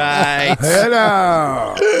now! All right. Hey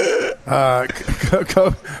now!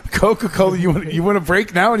 Coca-Cola, you want to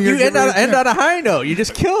break now? And you end on a high note. You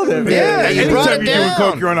just killed him. Yeah, you brought it Anytime down. you're doing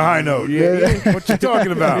Coke, you're on a high note. Yeah. What you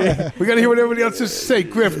talking about? We got to hear what everybody else has to say.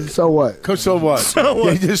 Griff. So what? So what? So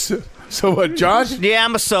what? Yeah, so what, Josh? Yeah,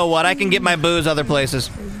 I'm a so what. I can get my booze other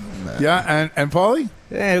places. Yeah, and Paulie?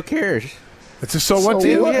 Yeah, who cares? It's a so what to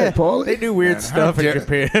you? Yeah. Paulie? They do weird stuff in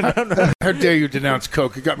Japan. How dare you denounce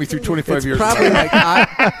Coke? It got me through 25 years. Probably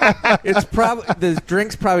the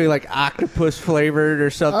drink's probably like octopus flavored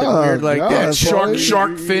or something weird like that.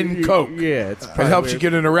 Shark fin Coke. Yeah, it helps you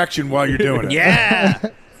get an erection while you're doing it. Yeah.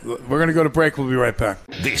 We're going to go to break. We'll be right back.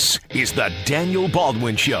 This is the Daniel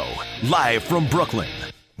Baldwin Show, live from Brooklyn.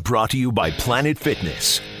 Brought to you by Planet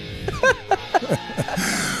Fitness.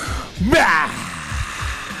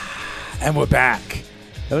 And we're back.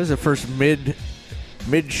 That was the first mid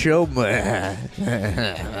show.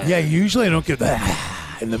 Yeah, usually I don't get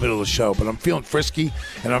that in the middle of the show, but I'm feeling frisky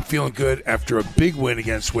and I'm feeling good after a big win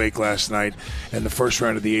against Wake last night in the first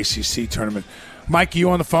round of the ACC tournament. Mike, are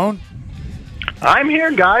you on the phone? I'm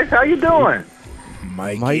here, guys. How you doing?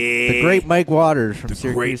 Mike, the great Mike Waters from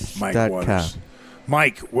the great Mike Waters.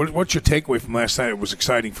 Mike, what's your takeaway from last night? It was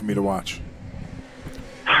exciting for me to watch.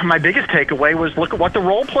 My biggest takeaway was look at what the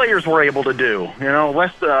role players were able to do.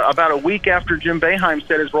 About a week after Jim Boeheim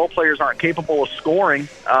said his role players aren't capable of scoring,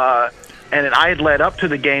 and I had led up to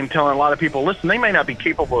the game telling a lot of people, listen, they may not be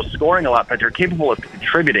capable of scoring a lot, but they're capable of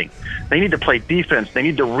contributing. They need to play defense. They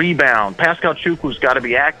need to rebound. Pascal Chukwu's got to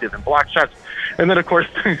be active and block shots. And then, of course,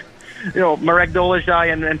 Marek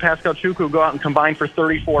Dolezaj and Pascal Chukwu go out and combine for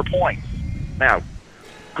 34 points. Now,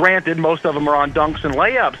 granted, most of them are on dunks and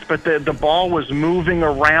layups, but the ball was moving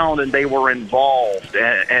around and they were involved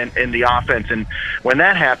and in the offense. And when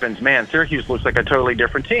that happens, man, Syracuse looks like a totally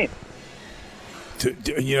different team.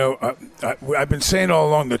 I've been saying all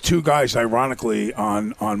along, the two guys, ironically,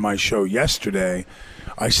 on my show yesterday,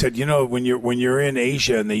 I said, when you're in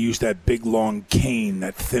Asia and they use that big long cane,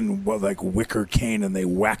 that thin like wicker cane, and they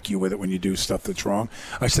whack you with it when you do stuff that's wrong.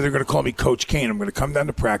 I said they're going to call me Coach Kane. I'm going to come down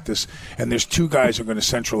to practice, and there's two guys I'm going to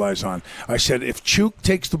centralize on. I said if Chuk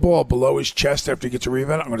takes the ball below his chest after he gets a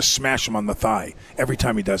rebound, I'm going to smash him on the thigh every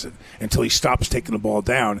time he does it until he stops taking the ball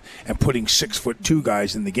down and putting 6'2"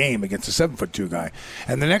 guys in the game against a 7'2" guy.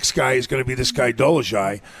 And the next guy is going to be this guy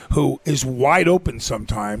Dolezaj, who is wide open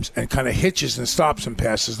sometimes and kind of hitches and stops and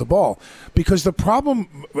passes the ball. Because the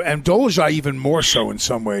problem, and Dolezaj even more so in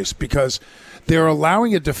some ways, because they're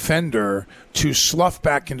allowing a defender to slough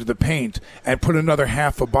back into the paint and put another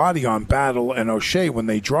half a body on Battle and O'Shea when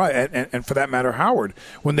they drive, and for that matter, Howard,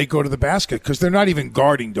 when they go to the basket, because they're not even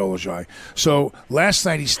guarding Dolezaj. So last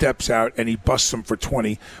night he steps out and he busts them for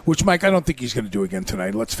 20, which, Mike, I don't think he's going to do again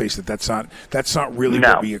tonight. Let's face it, that's not really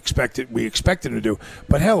what we expected him to do.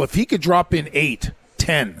 But hell, if he could drop in 8,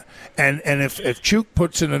 10, and if Chuk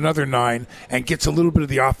puts in another 9 and gets a little bit of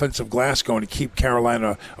the offensive glass going to keep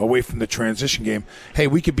Carolina away from the transition game, hey,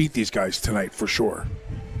 we could beat these guys tonight for sure.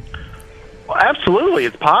 Well, absolutely,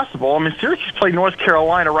 it's possible. I mean, Syracuse played North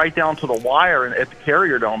Carolina right down to the wire at the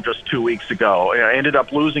Carrier Dome just 2 weeks ago. Ended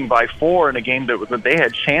up losing by 4 in a game that they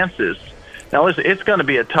had chances. Now, listen, it's going to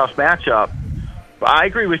be a tough matchup. I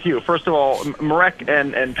agree with you. First of all, Marek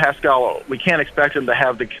and Pascal, we can't expect them to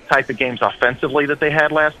have the type of games offensively that they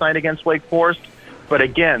had last night against Wake Forest. But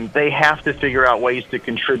again, they have to figure out ways to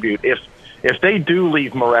contribute. If they do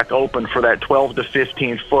leave Marek open for that 12 to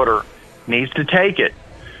 15-footer, needs to take it.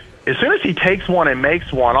 As soon as he takes one and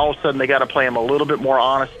makes one, all of a sudden they got to play him a little bit more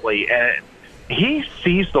honestly. And he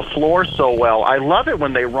sees the floor so well. I love it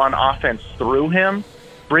when they run offense through him,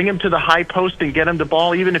 bring him to the high post and get him the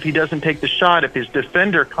ball, even if he doesn't take the shot. If his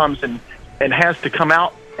defender comes and has to come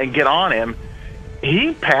out and get on him,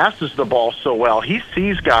 he passes the ball so well. He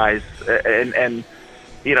sees guys, and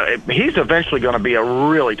you know, he's eventually going to be a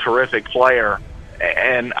really terrific player.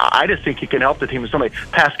 And I just think he can help the team with somebody.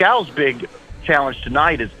 Pascal's big challenge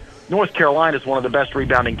tonight is North Carolina is one of the best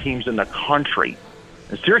rebounding teams in the country.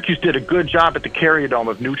 And Syracuse did a good job at the Carrier Dome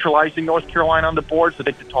of neutralizing North Carolina on the boards. I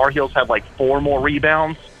think the Tar Heels had like 4 more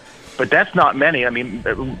rebounds, but that's not many. I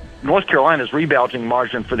mean, North Carolina's rebounding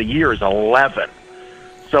margin for the year is 11.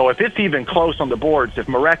 So if it's even close on the boards, if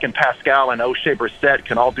Marek and Pascal and O'Shea Brissett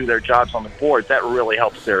can all do their jobs on the boards, that really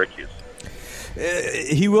helps Syracuse.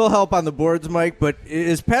 He will help on the boards, Mike, but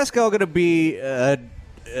is Pascal going to be a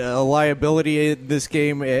liability in this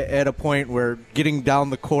game at a point where getting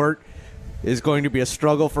down the court is going to be a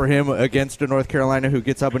struggle for him against a North Carolina who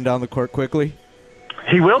gets up and down the court quickly?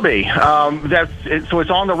 He will be. So it's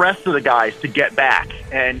on the rest of the guys to get back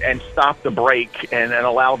and stop the break and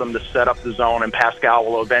allow them to set up the zone, and Pascal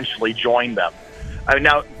will eventually join them. I mean,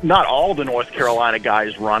 now, not all the North Carolina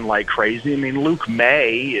guys run like crazy. I mean, Luke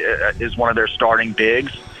May is one of their starting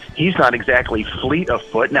bigs. He's not exactly fleet of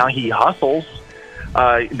foot. Now, he hustles.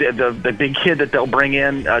 The big kid that they'll bring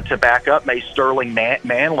in to back up May, Sterling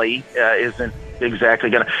Manley, isn't exactly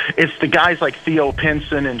going to. It's the guys like Theo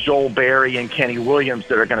Pinson and Joel Berry and Kenny Williams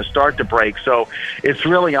that are going to start to break. So it's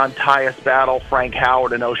really on Tyus Battle, Frank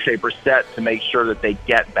Howard, and O'Shea Brissett to make sure that they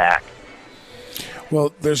get back.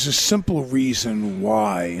 Well, there's a simple reason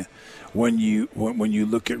why when you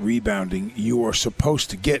look at rebounding, you are supposed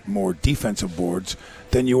to get more defensive boards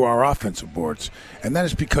than you are offensive boards. And that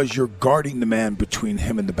is because you're guarding the man between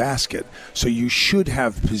him and the basket. So you should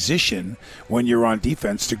have position when you're on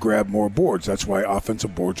defense to grab more boards. That's why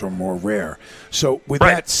offensive boards are more rare. So with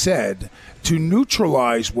that said, to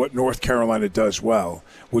neutralize what North Carolina does well,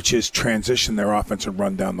 which is transition their offense and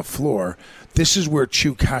run down the floor, this is where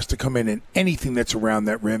Chuk has to come in, and anything that's around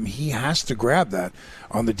that rim, he has to grab that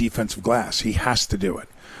on the defensive glass. He has to do it,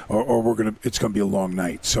 or it's going to be a long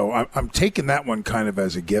night. So I'm taking that one kind of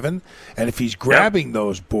as a given. And if he's grabbing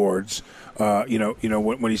those boards,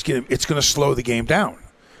 when he's getting, it's going to slow the game down.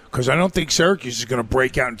 Because I don't think Syracuse is going to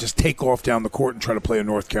break out and just take off down the court and try to play a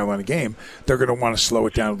North Carolina game. They're going to want to slow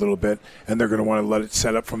it down a little bit, and they're going to want to let it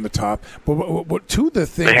set up from the top. But two of the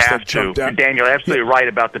things that jumped out. Daniel, absolutely right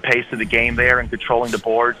about the pace of the game there and controlling the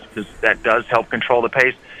boards, because that does help control the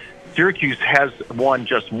pace. Syracuse has won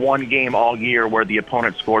just one game all year where the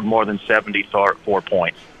opponent scored more than 74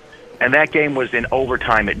 points. And that game was in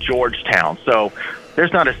overtime at Georgetown. So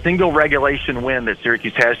there's not a single regulation win that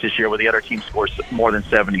Syracuse has this year where the other team scores more than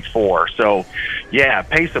 74. So, yeah,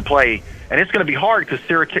 pace of play. And it's going to be hard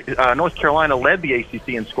because North Carolina led the ACC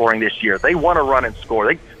in scoring this year. They want to run and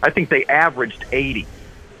score. I think they averaged 80.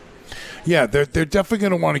 Yeah, they're definitely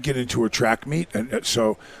going to want to get into a track meet, and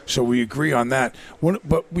so we agree on that.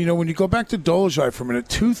 But when you go back to Dolezaj for a minute,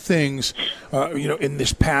 two things, in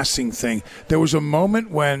this passing thing, there was a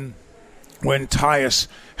moment when Tyus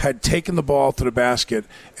had taken the ball to the basket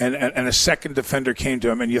and a second defender came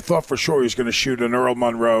to him, and you thought for sure he was going to shoot an Earl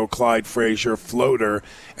Monroe, Clyde Frazier floater,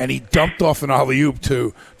 and he dumped off an alley-oop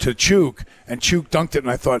to Chuk, and Chuk dunked it,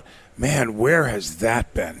 and I thought, man, where has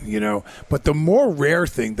that been? But the more rare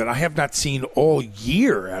thing that I have not seen all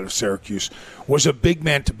year out of Syracuse was a big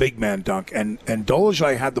man to big man dunk, and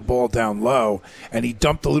Dolezaj had the ball down low, and he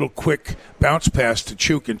dumped a little quick bounce pass to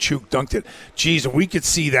Chuk, and Chuk dunked it. Geez, and we could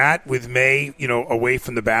see that with May, away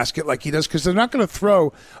from the basket like he does, because they're not going to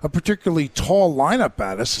throw a particularly tall lineup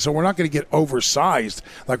at us, so we're not going to get oversized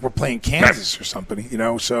like we're playing Kansas or something,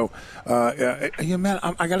 So, man,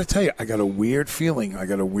 I got to tell you, I got a weird feeling,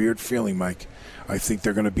 Mike. I think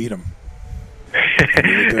they're going to beat them.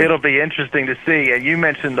 It'll be interesting to see. And you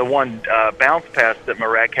mentioned the one bounce pass that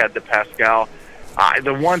Marek had to Pascal.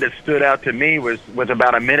 The one that stood out to me was with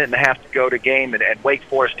about a minute and a half to go to game, and Wake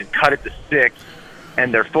Forest had cut it to 6,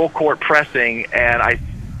 and they're full court pressing, and I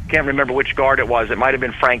can't remember which guard it was. It might have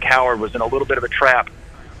been Frank Howard, was in a little bit of a trap,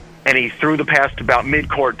 and he threw the pass to about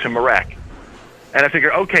mid-court to Marek. And I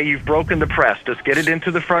figured, okay, you've broken the press. Just get it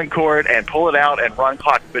into the front court and pull it out and run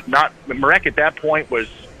clock. But not Marek at that point was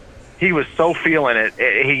so feeling it.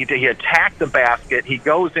 He attacked the basket. He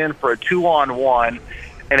goes in for a 2-on-1,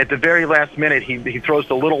 and at the very last minute, he throws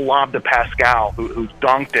the little lob to Pascal, who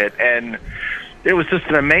dunked it. And it was just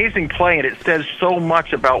an amazing play, and it says so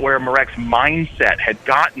much about where Marek's mindset had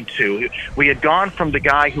gotten to. We had gone from the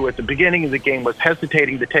guy who at the beginning of the game was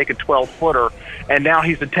hesitating to take a 12-footer, and now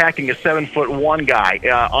he's attacking a 7'1" guy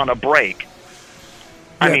on a break.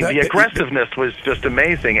 The aggressiveness was just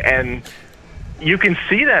amazing, and you can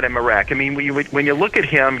see that in Marek. I mean, when you look at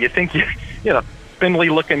him, you think,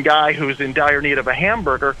 spindly-looking guy who's in dire need of a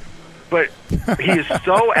hamburger, but he is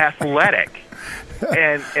so athletic.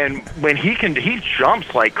 And when he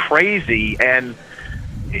jumps like crazy, and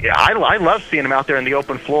I love seeing him out there in the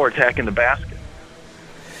open floor attacking the basket.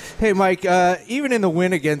 Hey, Mike, even in the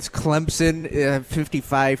win against Clemson,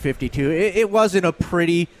 55-52, it wasn't a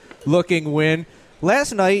pretty-looking win.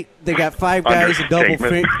 Last night, they got 5 guys in double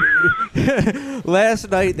figures.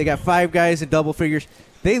 Last night, they got 5 guys in double figures.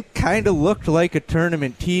 They kind of looked like a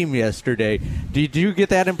tournament team yesterday. Did you get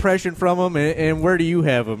that impression from them, and where do you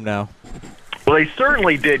have them now? Well, they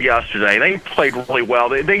certainly did yesterday. They played really well.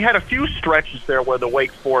 They had a few stretches there where the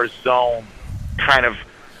Wake Forest zone kind of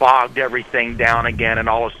bogged everything down again, and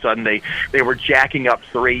all of a sudden they were jacking up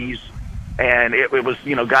threes. And it was,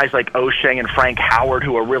 guys like O'Shea and Frank Howard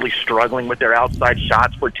who are really struggling with their outside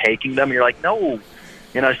shots were taking them. And you're like, no,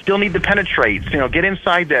 still need to penetrate. Get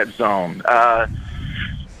inside that zone.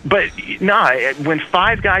 But when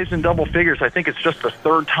 5 guys in double figures, I think it's just the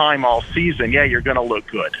 3rd time all season. Yeah, you're going to look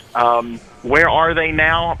good. Where are they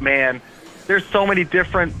now? Man, there's so many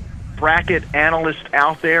different bracket analysts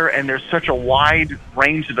out there, and there's such a wide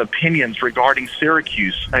range of opinions regarding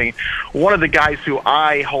Syracuse. I mean, one of the guys who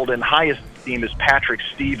I hold in highest esteem is Patrick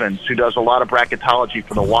Stevens, who does a lot of bracketology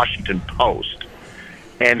for the Washington Post.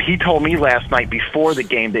 And he told me last night before the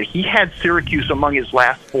game that he had Syracuse among his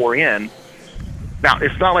last 4 in. Now,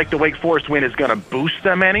 it's not like the Wake Forest win is going to boost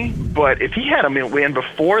them any, but if he had them win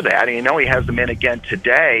before that, and he has them in again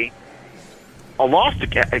today, a loss to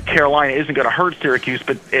Carolina isn't going to hurt Syracuse,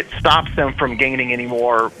 but it stops them from gaining any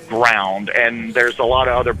more ground. And there's a lot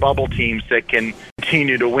of other bubble teams that can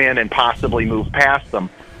continue to win and possibly move past them.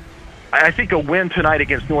 I think a win tonight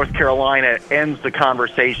against North Carolina ends the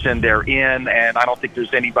conversation they're in, and I don't think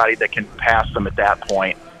there's anybody that can pass them at that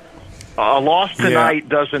point. A loss tonight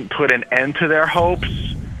doesn't put an end to their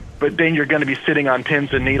hopes, but then you're going to be sitting on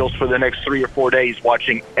pins and needles for the next 3 or 4 days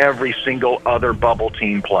watching every single other bubble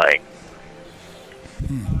team play.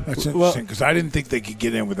 That's interesting, because I didn't think they could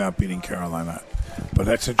get in without beating Carolina. But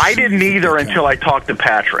that's interesting. I didn't either until I talked to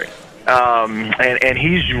Patrick. And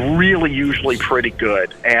he's really usually pretty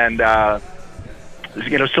good. And, so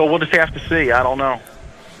we'll just have to see. I don't know.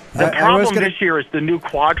 The problem this year is the new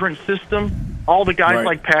quadrant system. All the guys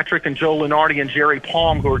like Patrick and Joe Lunardi and Jerry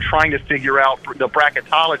Palm who are trying to figure out the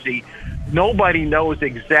bracketology, nobody knows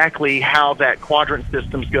exactly how that quadrant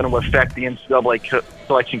system is going to affect the NCAA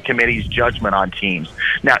selection committee's judgment on teams.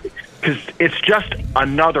 Now, because it's just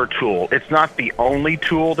another tool. It's not the only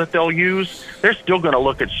tool that they'll use. They're still going to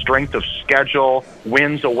look at strength of schedule,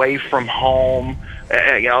 wins away from home,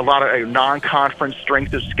 a lot of non-conference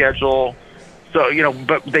strength of schedule. So,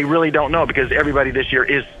 but they really don't know because everybody this year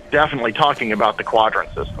is definitely talking about the quadrant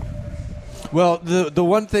system. Well, the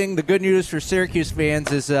one thing, the good news for Syracuse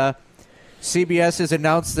fans is CBS has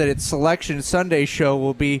announced that its Selection Sunday show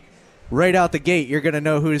will be right out the gate. You're going to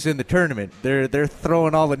know who's in the tournament. They're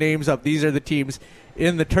throwing all the names up. These are the teams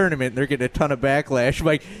in the tournament. They're getting a ton of backlash.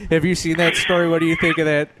 Mike, have you seen that story? What do you think of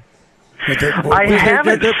that? I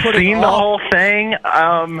haven't seen the whole thing.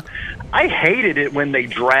 I hated it when they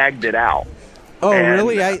dragged it out. Oh,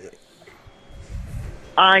 really?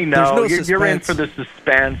 I know. You're in for the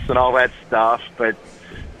suspense and all that stuff, but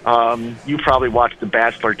you probably watch The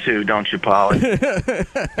Bachelor too, don't you, Paulie?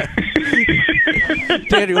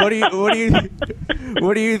 Danny, what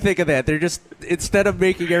do you think of that? They're just, instead of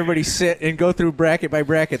making everybody sit and go through bracket by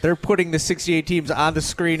bracket, they're putting the 68 teams on the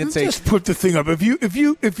screen and saying, just put the thing up. If you're going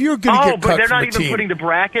to get cut but they're from not the even team. putting the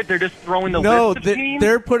bracket. They're just throwing the list of teams.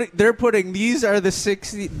 They're putting these are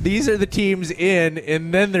the teams in,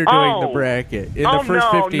 and then they're doing the bracket in the first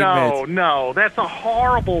 15 minutes. No, that's a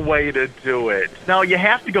horrible way to do it. No, you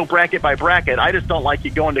have to go bracket by bracket. I just don't like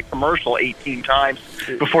you going to commercial 18 times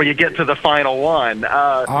before you get to the final one.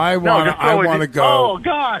 I want to go. Oh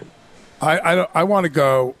God! I want to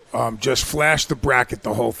go. Just flash the bracket,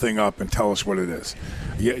 the whole thing up, and tell us what it is.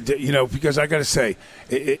 Because I got to say,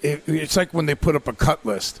 it's like when they put up a cut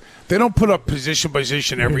list. They don't put up position by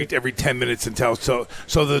position every 10 minutes and tell so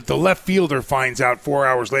that the left fielder finds out 4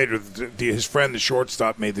 hours later that his friend, the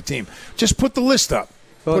shortstop, made the team. Just put the list up.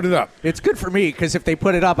 Well, put it up. It's good for me because if they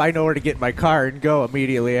put it up, I know where to get in my car and go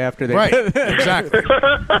immediately after they. Right. Exactly.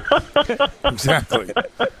 Exactly.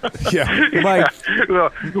 Yeah. Mike.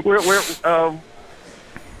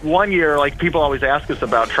 one year, like people always ask us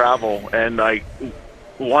about travel, and like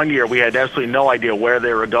one year we had absolutely no idea where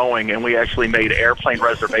they were going, and we actually made airplane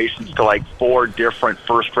reservations to like 4 different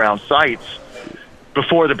first-round sites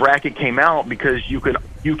before the bracket came out, because you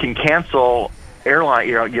can cancel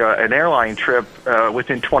an airline trip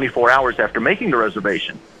within 24 hours after making the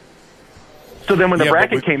reservation. So then when the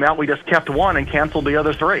bracket came out, we just kept one and canceled the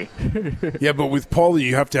other 3. Yeah, but with Paulie,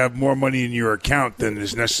 you have to have more money in your account than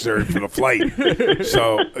is necessary for the flight.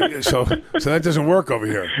 so that doesn't work over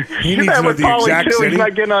here. He needs to know the exact city. He's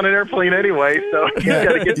not getting on an airplane anyway, so he's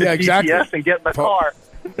got to get the GPS and get in the car.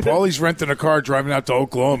 Paulie's renting a car, driving out to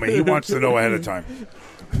Oklahoma. He wants to know ahead of time.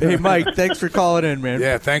 Hey, Mike, thanks for calling in, man.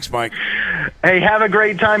 Yeah, thanks, Mike. Hey, have a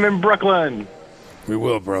great time in Brooklyn. We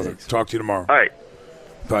will, brother. Talk to you tomorrow. All right.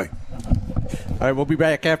 Bye. All right, we'll be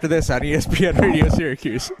back after this on ESPN Radio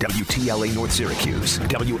Syracuse. WTLA North Syracuse,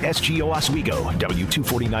 WSGO Oswego,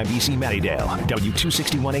 W249BC Mattydale,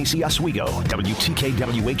 W261AC Oswego,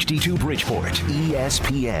 WTKWHD2 Bridgeport,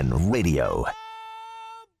 ESPN Radio.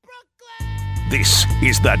 This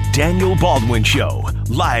is the Daniel Baldwin Show,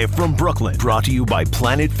 live from Brooklyn, brought to you by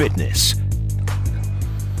Planet Fitness.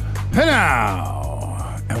 Hey now.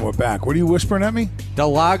 And we're back. What are you whispering at me? Del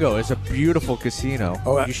Lago is a beautiful casino.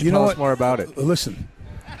 Oh, you should tell us more about it. Listen,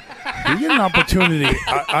 you get an opportunity.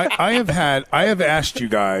 I have asked you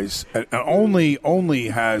guys, and only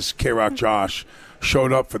has K-Rock Josh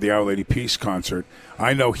showed up for the Our Lady Peace concert.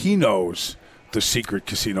 I know he knows the secret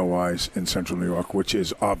casino-wise in Central New York, which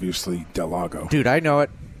is obviously Del Lago. Dude, I know it.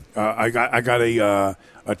 I got a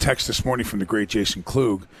text this morning from the great Jason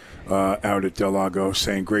Klug out at Del Lago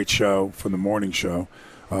saying, great show from the morning show.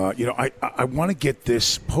 I want to get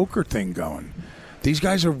this poker thing going. These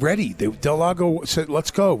guys are ready. Del Lago said, let's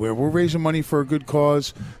go. We're raising money for a good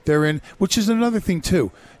cause. They're in, which is another thing,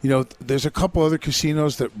 too. There's a couple other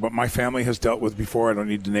casinos that my family has dealt with before. I don't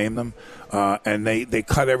need to name them. And they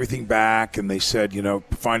cut everything back, and they said,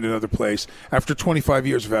 find another place. After 25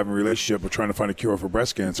 years of having a relationship with trying to find a cure for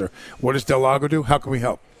breast cancer, what does Del Lago do? How can we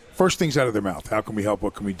help? First things out of their mouth. How can we help?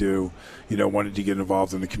 What can we do? Wanted to get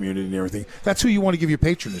involved in the community and everything. That's who you want to give your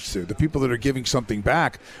patronage to. The people that are giving something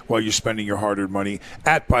back while you're spending your hard-earned money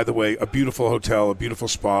at, by the way, a beautiful hotel, a beautiful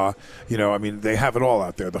spa. They have it all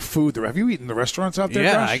out there. The food. Have you eaten the restaurants out there,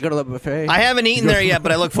 Yeah, Josh? I go to the buffet. I haven't eaten there yet,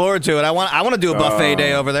 but I look forward to it. I want to do a buffet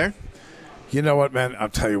day over there. You know what, man? I'll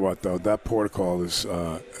tell you what, though. That protocol is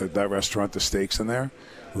that restaurant, the steaks in there,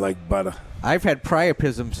 like butter. I've had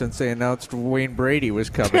priapism since they announced Wayne Brady was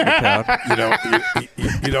coming to town. You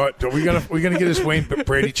know what? We're gonna get this Wayne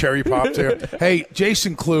Brady cherry popped here. Hey,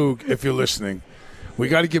 Jason Klug, if you're listening, we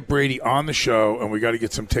got to get Brady on the show, and we got to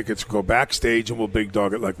get some tickets. Go backstage, and we'll big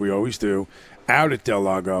dog it like we always do. Out at Del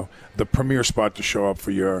Lago, the premier spot to show up for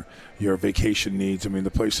your vacation needs. I mean, the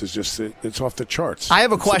place is it's off the charts. I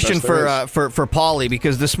have a question for Paulie,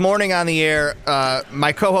 because this morning on the air,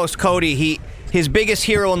 my co-host Cody, his biggest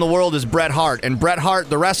hero in the world is Bret Hart, and Bret Hart,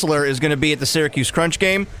 the wrestler, is going to be at the Syracuse Crunch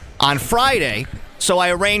game on Friday. So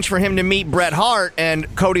I arranged for him to meet Bret Hart,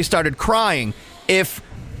 and Cody started crying. If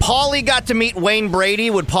Paulie got to meet Wayne Brady,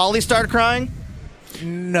 would Paulie start crying?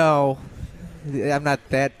 No. I'm not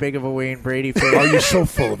that big of a Wayne Brady fan. Oh, you're so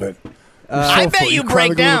full of it. I bet you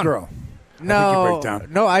break down. Girl. No, I think you break down.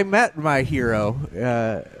 No, I met my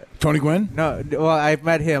hero. Tony Gwynn? No, well, I've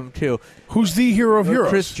met him too. Who's the hero of heroes?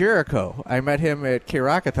 Chris Jericho. I met him at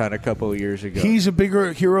K-Rockathon a couple of years ago. He's a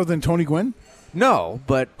bigger hero than Tony Gwynn? No,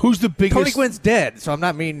 but who's the biggest? Tony Gwynn's dead, so I'm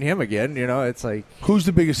not meeting him again. It's like, who's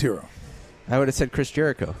the biggest hero? I would have said Chris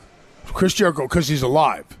Jericho. Chris Jericho, because he's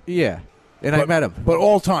alive. Yeah, and I met him. But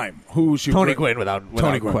all time, who's your Tony Gwynn without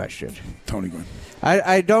question. Tony Gwynn.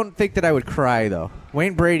 I don't think that I would cry though.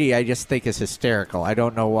 Wayne Brady, I just think is hysterical. I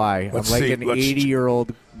don't know why. I'm like an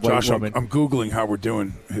 80-year-old white woman. I'm Googling how we're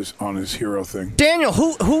doing on his hero thing. Daniel,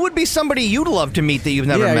 who would be somebody you'd love to meet that you've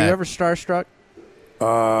never met? Yeah, you ever starstruck?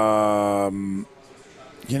 I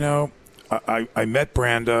met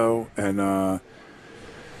Brando,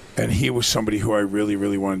 and he was somebody who I really,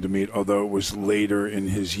 really wanted to meet, although it was later in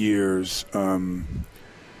his years. I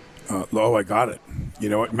got it. You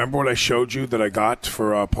know what? Remember what I showed you that I got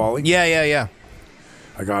for Paulie? Yeah.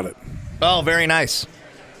 I got it. Oh, very nice.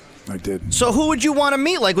 I did. So who would you want to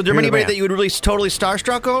meet? Like, would there be anybody that you would really totally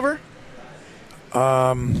starstruck over?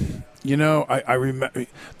 I remember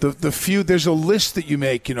the few. There's a list that you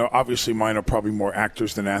make. Obviously mine are probably more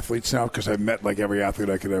actors than athletes now, because I've met like every athlete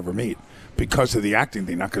I could ever meet because of the acting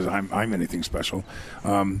thing, not because I'm anything special.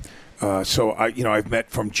 So I've met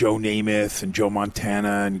from Joe Namath and Joe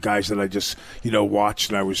Montana and guys that I just, watched,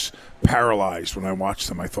 and I was paralyzed when I watched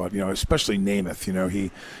them. I thought, especially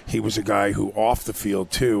Namath, he was a guy who off the field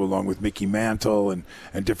too, along with Mickey Mantle and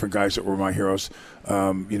different guys that were my heroes.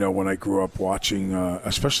 When I grew up watching,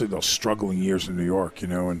 especially those struggling years in New York,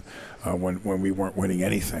 and when we weren't winning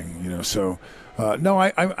anything, So no,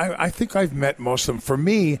 I think I've met most of them. For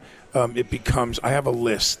me, it becomes, I have a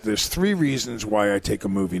list. There's 3 reasons why I take a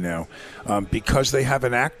movie now. Because they have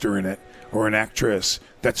an actor in it or an actress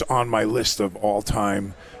that's on my list of all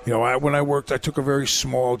time. When I worked, I took a very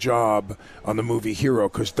small job on the movie Hero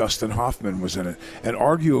because Dustin Hoffman was in it. And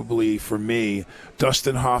arguably, for me,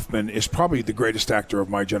 Dustin Hoffman is probably the greatest actor of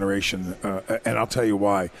my generation. And I'll tell you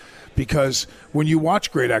why. Because when you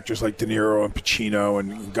watch great actors like De Niro and Pacino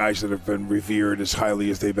and guys that have been revered as highly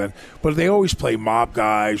as they've been, but they always play mob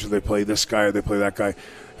guys, or they play this guy, or they play that guy.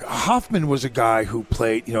 Hoffman was a guy who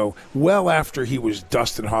played, well after he was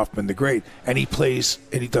Dustin Hoffman the Great, and he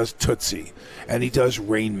does Tootsie, and he does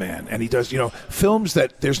Rain Man, and he does, films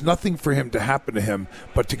that there's nothing for him to happen to him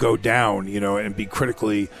but to go down, and be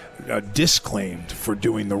critically disclaimed for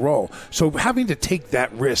doing the role. So having to take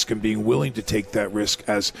that risk and being willing to take that risk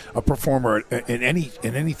as a performer in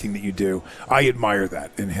anything that you do, I admire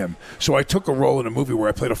that in him. So I took a role in a movie where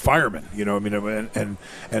I played a fireman,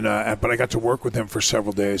 but I got to work with him for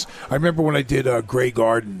several days. I remember when I did Grey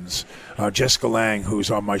Gardens, Jessica Lange, who's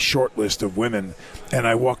on my short list of women, and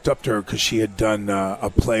I walked up to her because she had done a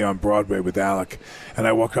play on Broadway with Alec, and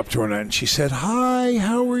I walked up to her and she said, "Hi,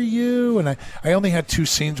 how are you?" And I only had 2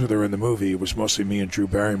 scenes with her in the movie. It was mostly me and Drew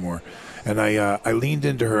Barrymore. And I leaned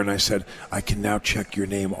into her and I said, "I can now check your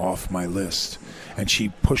name off my list." And she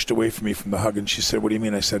pushed away from me from the hug and she said, "What do you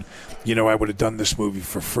mean?" I said, "I would have done this movie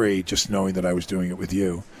for free just knowing that I was doing it with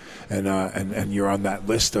you. And you're on that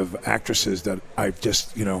list of actresses that I've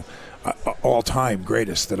just, all-time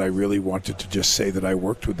greatest, that I really wanted to just say that I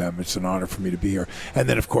worked with them. It's an honor for me to be here." And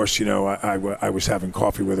then, of course, I was having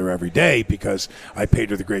coffee with her every day because I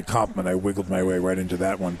paid her the great compliment. I wiggled my way right into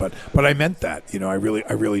that one, but I meant that. I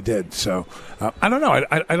really did. So I don't know.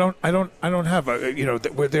 I don't have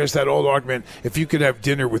where there's that old argument. If you could have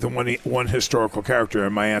dinner with one historical character,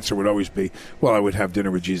 and my answer would always be, well, I would have dinner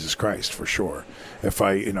with Jesus Christ for sure. If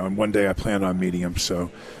and one day I plan on meeting him.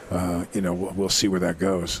 So we'll see where that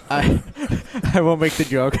goes. I won't make the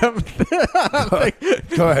joke.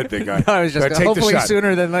 Go ahead, big guy. No, I was just hopefully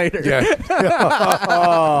sooner than later. Yeah.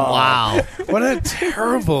 Wow. What a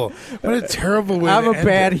terrible way. I'm to a end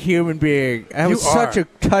bad it. human being. I have such a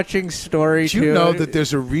touching story. Do you know that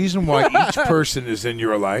there's a reason why each person is in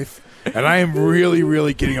your life? And I am really,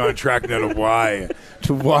 really getting on track now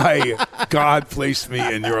to why God placed me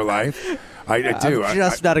in your life. I do. I'm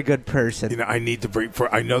just not a good person. I need to bring.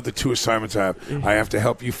 I know the 2 assignments I have. I have to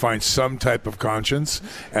help you find some type of conscience,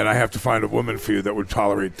 and I have to find a woman for you that would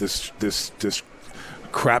tolerate this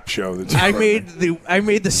crap show. That's I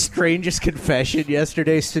made the strangest confession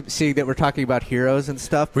yesterday, seeing that we're talking about heroes and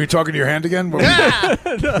stuff. Were you talking to your hand again?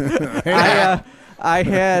 I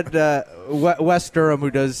had Wes Durham,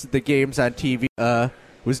 who does the games on TV,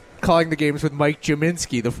 was calling the games with Mike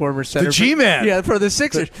Jaminski, the former center. The G-Man. Yeah, for the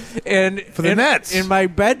Sixers. For the Nets. In my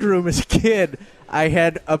bedroom as a kid, I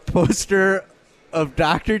had a poster of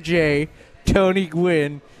Dr. J, Tony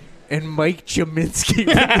Gwynn, and Mike Jaminski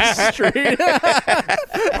from the street.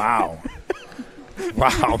 Wow.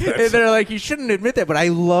 Wow. And they're like, you shouldn't admit that, but I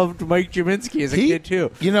loved Mike Jaminski as a kid,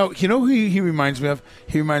 too. You know who he reminds me of?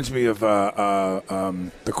 He reminds me of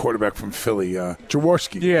the quarterback from Philly,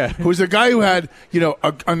 Jaworski. Yeah. Who's a guy who had,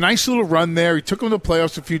 a nice little run there. He took him to the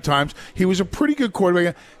playoffs a few times. He was a pretty good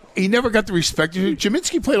quarterback. He never got the respect.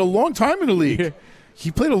 Jaminski played a long time in the league. Yeah.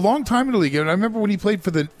 He played a long time in the league. And I remember when he played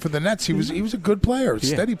for the Nets, he was a good player, a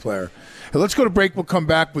steady player. Hey, let's go to break. We'll come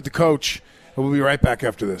back with the coach. And we'll be right back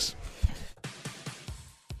after this.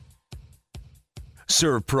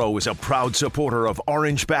 Serve Pro is a proud supporter of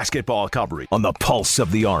Orange basketball coverage on the Pulse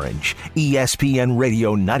of the Orange, ESPN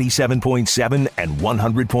Radio 97.7 and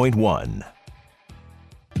 100.1.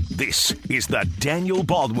 This is the Daniel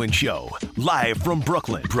Baldwin Show, live from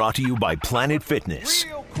Brooklyn, brought to you by Planet Fitness.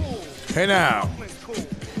 Hey now,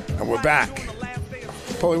 and we're back.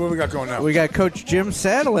 Paulie, what we got going now? We got Coach Jim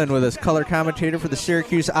Satalin with us, color commentator for the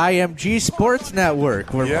Syracuse-IMG Sports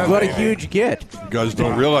Network. What a huge get. You guys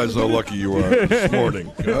don't realize how lucky you are this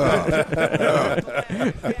morning.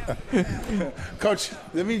 Coach,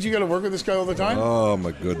 that means you got to work with this guy all the time? Oh,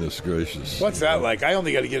 my goodness gracious. What's that like? I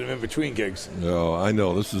only got to get him in between gigs. No, I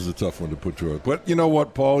know. This is a tough one to put through it. But you know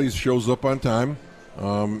what? Paulie shows up on time,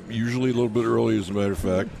 usually a little bit early, as a matter of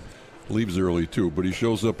fact. leaves early too, but he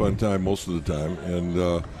shows up on time most of the time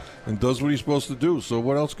and does what he's supposed to do. So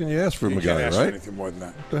what else can you ask from a guy, right? You can't ask for anything more than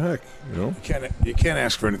that. What the heck, You can't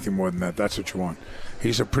ask for anything more than that. That's what you want.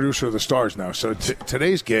 He's a producer of the Stars now. So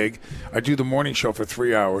today's gig, I do the morning show for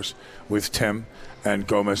 3 hours with Tim and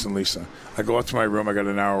Gomez and Lisa. I go up to my room. I got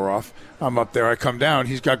an hour off. I'm up there. I come down.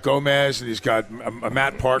 He's got Gomez and he's got a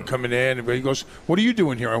Matt Park coming in. And he goes, "What are you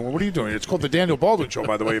doing here?" I went, "What are you doing?" It's called the Daniel Baldwin Show,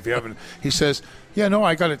 by the way, if you haven't. He says, "Yeah, no,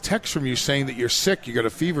 I got a text from you saying that you're sick, you got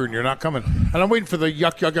a fever, and you're not coming." And I'm waiting for the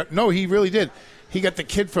yuck. No, he really did. He got the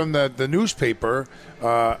kid from the newspaper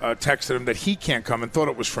texted him that he can't come and thought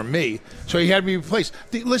it was from me. So he had me replaced.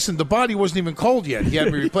 Listen, the body wasn't even cold yet. He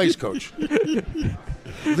had me replaced, Coach.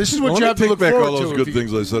 This is what you have to look forward to. Take back all those good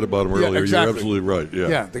things I said about him earlier. Exactly. You're absolutely right.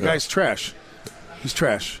 Yeah, the guy's trash. He's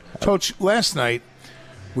trash. Coach, last night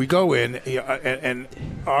we go in, and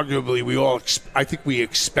arguably I think we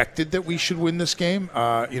expected that we should win this game.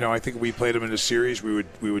 I think we played them in a series. We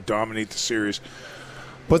would dominate the series.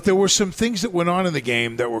 But there were some things that went on in the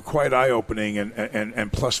game that were quite eye-opening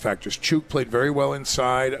and plus factors. Chuk played very well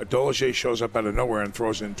inside. Dolezaj shows up out of nowhere and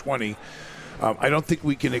throws in 20. I don't think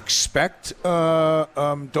we can expect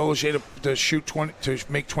Dolezaj to shoot 20, to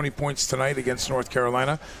make 20 points tonight against North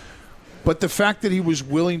Carolina. But the fact that he was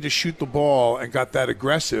willing to shoot the ball and got that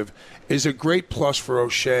aggressive is a great plus for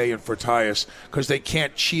O'Shea and for Tyus, because they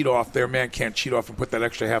can't cheat off. Their man can't cheat off and put that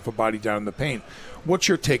extra half a body down in the paint. What's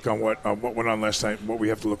your take on what went on last night and what we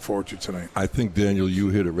have to look forward to tonight? I think, Daniel, you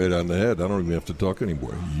hit it right on the head. I don't even have to talk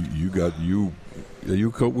anymore. Were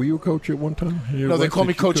you a coach at one time? No, they call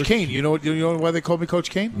me Coach Kane. You know why they call me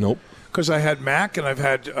Coach Kane? Nope. Because I had Mac and I've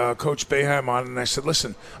had Coach Boeheim on, and I said,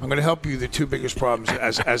 listen, I'm going to help you the two biggest problems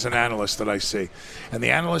as an analyst that I see. And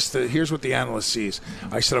the analyst, here's what the analyst sees.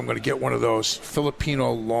 I said, I'm going to get one of those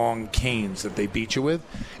Filipino long canes that they beat you with,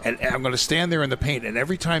 and I'm going to stand there in the paint, and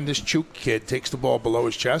every time this Chuk kid takes the ball below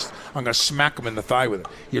his chest, I'm going to smack him in the thigh with it.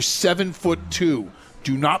 You're 7'2".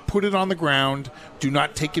 Do not put it on the ground. Do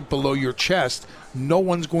not take it below your chest. No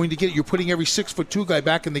one's going to get it. You're putting every 6'2" guy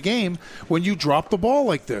back in the game when you drop the ball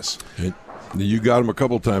like this. You got him a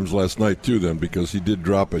couple times last night too, then, because he did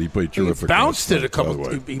drop it. He played terrific. He bounced it a couple.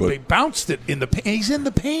 He bounced it in the paint. He's in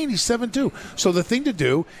the paint. He's 7'2". So the thing to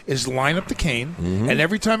do is line up the cane, and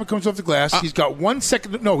every time it comes off the glass, he's got 1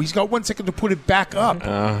 second. He's got 1 second to put it back up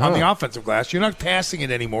on the offensive glass. You're not passing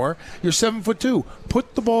it anymore. You're 7'2".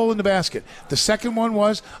 Put the ball in the basket. The second one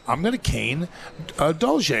was, I'm going to cane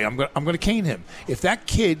Dolezaj. I'm going to cane him. If that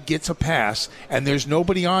kid gets a pass and there's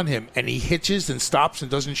nobody on him and he hitches and stops and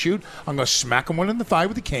doesn't shoot, I'm going to smack him one in the thigh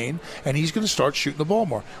with a cane, and he's going to start shooting the ball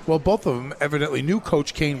more. Well, both of them evidently knew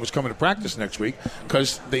Coach Kane was coming to practice next week,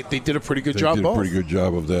 because they did a pretty good job. They did a pretty good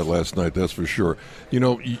job of that last night, that's for sure.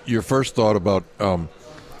 Your first thought about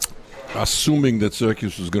assuming that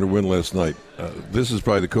Syracuse was going to win last night, this is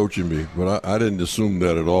probably the coach in me, but I didn't assume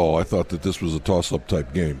that at all. I thought that this was a toss-up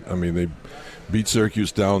type game. I mean, they beat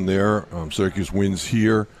Syracuse down there. Syracuse wins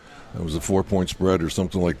here. It was a 4-point spread or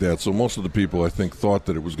something like that. So most of the people, I think, thought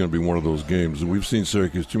that it was going to be one of those games. And we've seen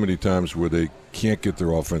Syracuse too many times where they can't get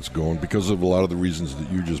their offense going because of a lot of the reasons that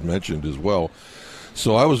you just mentioned as well.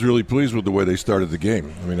 So I was really pleased with the way they started the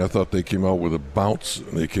game. I mean, I thought they came out with a bounce.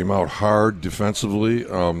 They came out hard defensively.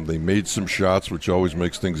 They made some shots, which always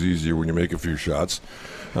makes things easier when you make a few shots.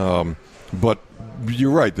 But you're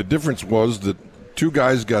right. The difference was that two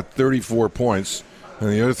guys got 34 points, and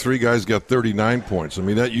the other three guys got 39 points. I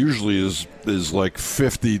mean, that usually is like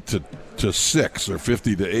 50 to 6 or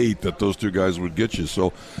 50 to 8 that those two guys would get you.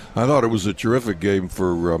 So I thought it was a terrific game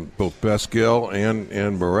for both Pascal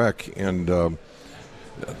and Marek. And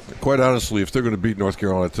quite honestly, if they're going to beat North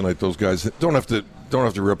Carolina tonight, those guys don't have to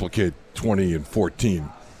replicate 20 and 14.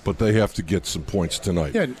 But they have to get some points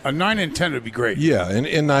tonight. Yeah, a 9 and 10 would be great. Yeah,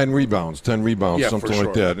 and 9 rebounds, 10 rebounds, something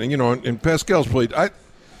like that. And and Pascal's played.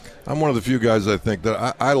 I'm one of the few guys I think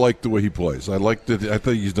that I like the way he plays. I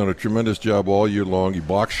think he's done a tremendous job all year long. He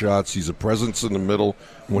blocks shots. He's a presence in the middle.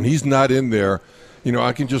 When he's not in there,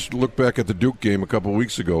 I can just look back at the Duke game a couple of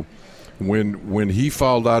weeks ago, when he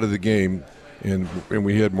fouled out of the game, and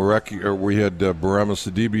we had Barama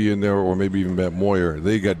Sidibe in there, or maybe even Matt Moyer.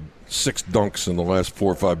 They got 6 dunks in the last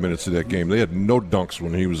 4 or 5 minutes of that game. They had no dunks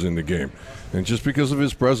when he was in the game. And just because of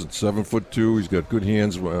his presence, 7'2", he's got good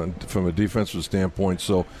hands from a defensive standpoint.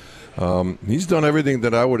 So he's done everything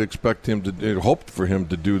that I would expect him to, hoped for him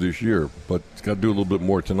to do this year. But he's got to do a little bit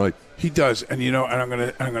more tonight. He does, and and I'm going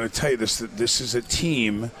to tell you this: that this is a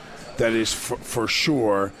team that is for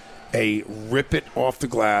sure a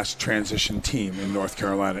rip-it-off-the-glass transition team in North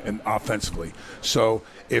Carolina and offensively. So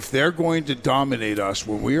if they're going to dominate us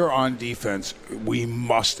when we are on defense, we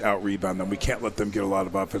must out-rebound them. We can't let them get a lot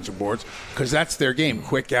of offensive boards because that's their game.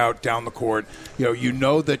 Quick out, down the court. You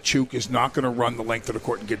know that Chuk is not going to run the length of the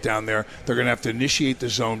court and get down there. They're going to have to initiate the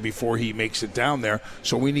zone before he makes it down there.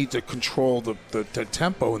 So we need to control the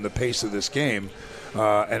tempo and the pace of this game.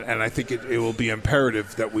 And I think it will be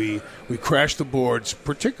imperative that we crash the boards,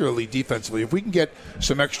 particularly defensively. If we can get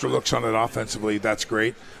some extra looks on it offensively, that's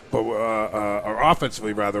great. But or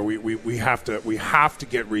offensively, rather, we have to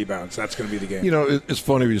get rebounds. That's going to be the game. It's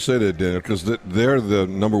funny you say that, Daniel, because they're the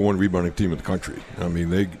number one rebounding team in the country. I mean,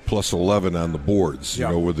 they plus 11 on the boards,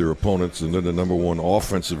 with their opponents, and they're the number one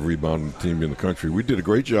offensive rebounding team in the country. We did a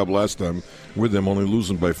great job last time with them, only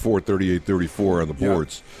losing by 4, 38-34 on the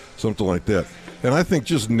boards, something like that. And I think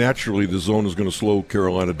just naturally the zone is going to slow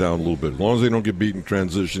Carolina down a little bit. As long as they don't get beat in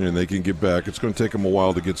transition and they can get back, it's going to take them a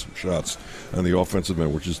while to get some shots on the offensive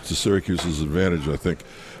end, which is to Syracuse's advantage, I think.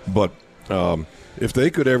 But if they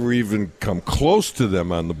could ever even come close to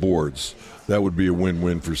them on the boards, that would be a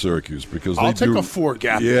win-win for Syracuse. Because I'll take a 4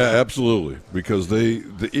 gap. Yeah, absolutely. Because they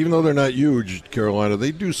even though they're not huge, Carolina,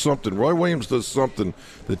 they do something. Roy Williams does something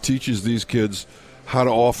that teaches these kids how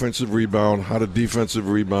to offensive rebound, how to defensive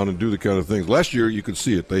rebound, and do the kind of things. Last year, you could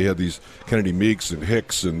see it. They had these Kennedy Meeks and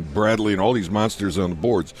Hicks and Bradley and all these monsters on the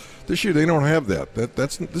boards. This year, they don't have that.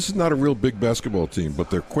 This is not a real big basketball team, but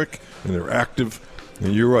they're quick and they're active.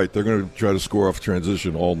 And you're right. They're going to try to score off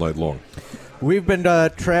transition all night long. We've been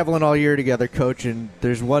traveling all year together, Coach, and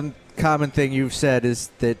there's one common thing you've said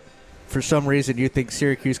is that for some reason you think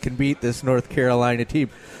Syracuse can beat this North Carolina team.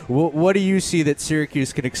 What do you see that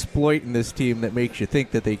Syracuse can exploit in this team that makes you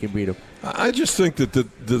think that they can beat them? I just think that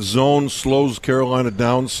the zone slows Carolina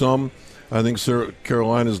down some. I think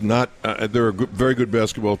Carolina's not they're a very good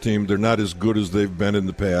basketball team. They're not as good as they've been in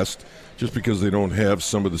the past just because they don't have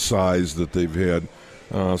some of the size that they've had.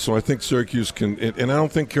 So I think Syracuse can, and I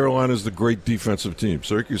don't think Carolina is the great defensive team.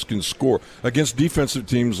 Syracuse can score against defensive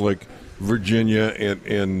teams like Virginia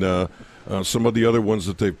and some of the other ones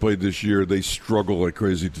that they've played this year. They struggle like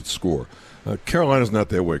crazy to score. Carolina's not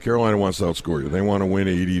that way. Carolina wants to outscore you. They want to win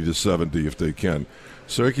 80-70 if they can.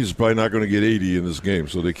 Syracuse is probably not going to get 80 in this game,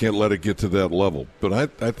 so they can't let it get to that level.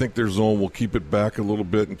 But I think their zone will keep it back a little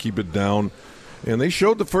bit and keep it down. And they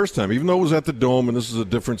showed the first time, even though it was at the Dome and this is a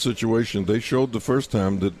different situation, they showed the first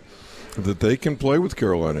time that they can play with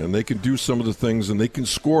Carolina and they can do some of the things and they can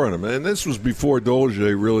score on them. And this was before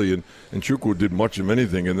Dolce really and Chukwu did much of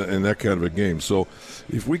anything in that kind of a game. So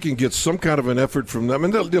if we can get some kind of an effort from them,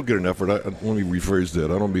 and they'll get an effort. Let me rephrase that.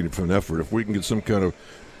 I don't mean for an effort. If we can get some kind of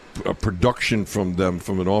a production from them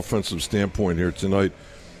from an offensive standpoint here tonight,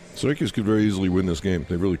 Syracuse could very easily win this game.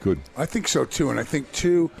 They really could. I think so, too. And I think,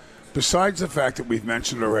 too, besides the fact that we've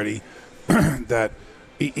mentioned already that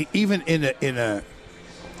even in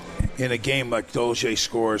a game like Dolce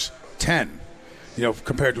scores 10,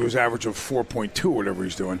 compared to his average of 4.2 or whatever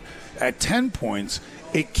he's doing, at 10 points,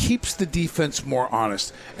 it keeps the defense more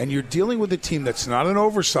honest. And you're dealing with a team that's not an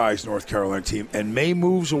oversized North Carolina team and May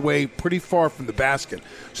moves away pretty far from the basket.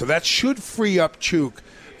 So that should free up Chuk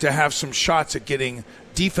to have some shots at getting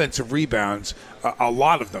defensive rebounds, a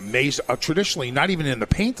lot of them. May's traditionally not even in the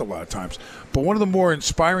paint a lot of times. But one of the more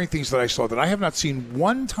inspiring things that I saw that I have not seen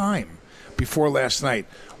one time before last night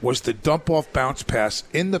was the dump-off bounce pass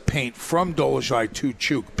in the paint from Dolezaj to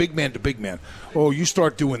Chuk, big man to big man. Oh, you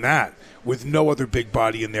start doing that with no other big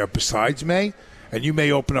body in there besides May, and you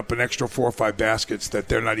may open up an extra 4 or 5 baskets that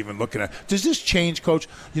they're not even looking at. Does this change, Coach?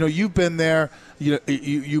 You've been there.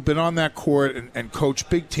 You've been on that court and coached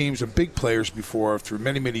big teams and big players before through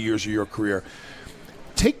many, many years of your career.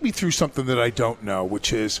 Take me through something that I don't know,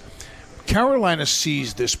 which is Carolina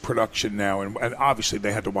sees this production now, and obviously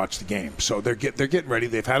they had to watch the game. So they're getting ready.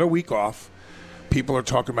 They've had a week off. People are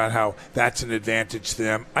talking about how that's an advantage to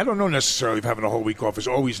them. I don't know necessarily if having a whole week off is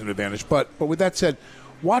always an advantage. But with that said,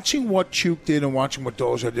 watching what Chuk did and watching what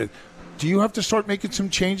Dolezaj did, do you have to start making some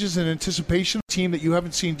changes in anticipation of a team that you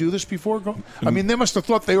haven't seen do this before? I mean, they must have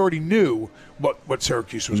thought they already knew what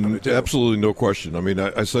Syracuse was going to do. Absolutely no question. I mean,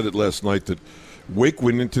 I said it last night that Wake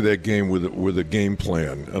went into that game with a game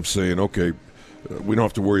plan of saying, okay, we don't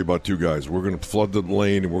have to worry about 2 guys. We're going to flood the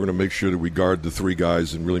lane, and we're going to make sure that we guard the 3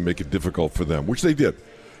 guys and really make it difficult for them, which they did.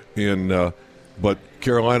 And but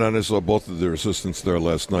Carolina, and I saw both of their assistants there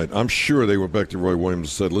last night. I'm sure they went back to Roy Williams and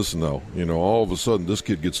said, listen now, all of a sudden this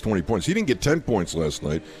kid gets 20 points. He didn't get 10 points last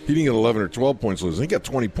night. He didn't get 11 or 12 points last night. He got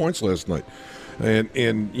 20 points last night. And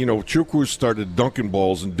Chukwu started dunking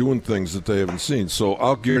balls and doing things that they haven't seen. So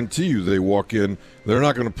I'll guarantee you they walk in They're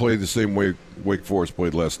not going to play the same way Wake Forest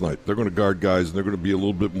played last night. They're going to guard guys, and they're going to be a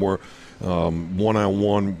little bit more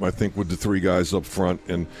one-on-one, I think, with the three guys up front.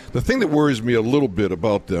 And the thing that worries me a little bit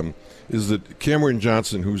about them is that Cameron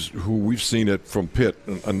Johnson, who we've seen it from Pitt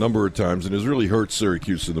a number of times and has really hurt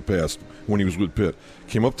Syracuse in the past when he was with Pitt,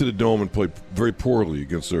 came up to the Dome and played very poorly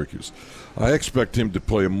against Syracuse. I expect him to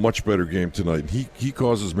play a much better game tonight. He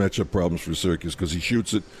causes matchup problems for Syracuse because he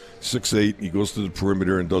shoots it 6'8", he goes to the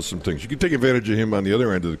perimeter and does some things. You can take advantage of him on the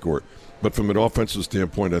other end of the court, but from an offensive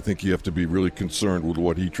standpoint, I think you have to be really concerned with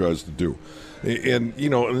what he tries to do. And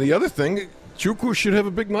the other thing, Chukwu should have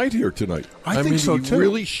a big night here tonight. I think so, too. He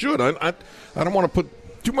really should. I don't want to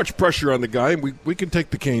put too much pressure on the guy. We can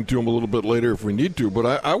take the cane to him a little bit later if we need to,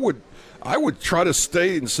 but I would try to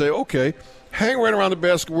stay and say, okay, hang right around the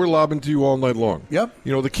basket. We're lobbing to you all night long. Yep.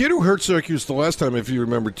 The kid who hurt Syracuse the last time, if you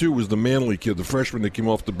remember, too, was the Manley kid, the freshman that came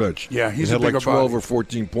off the bench. Yeah, he's had a bigger like 12 body. or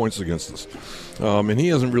 14 points against us. And he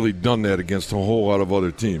hasn't really done that against a whole lot of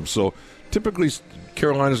other teams. So typically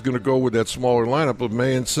Carolina's going to go with that smaller lineup of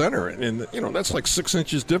May and center. And that's like 6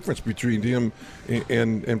 inches difference between him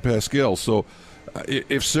and Pascal. So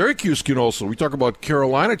if Syracuse can also, we talk about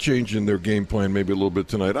Carolina changing their game plan maybe a little bit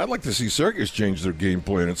tonight. I'd like to see Syracuse change their game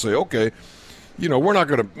plan and say, okay, we're not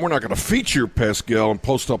going to feature Pascal and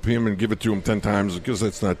post up him and give it to him 10 times because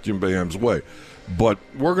that's not Jim Boeheim's way. But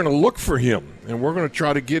we're going to look for him, and we're going to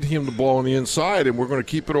try to get him the ball on the inside, and we're going to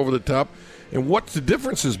keep it over the top. And what the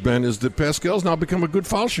difference has been is that Pascal's now become a good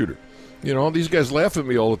foul shooter. These guys laugh at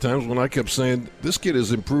me all the times when I kept saying this kid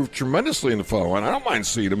has improved tremendously in the foul line. I don't mind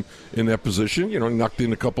seeing him in that position. Knocked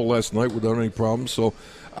in a couple last night without any problems. So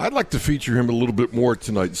I'd like to feature him a little bit more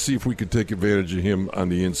tonight and see if we can take advantage of him on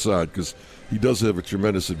the inside because he does have a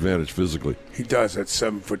tremendous advantage physically. He does at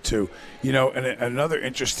 7'2". And another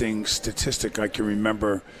interesting statistic I can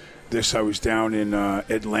remember this, I was down in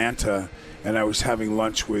Atlanta and I was having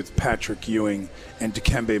lunch with Patrick Ewing and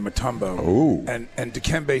Dikembe Mutombo. Oh. And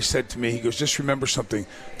Dikembe said to me, he goes, just remember something.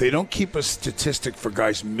 They don't keep a statistic for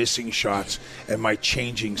guys missing shots and my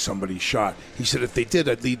changing somebody's shot. He said, if they did,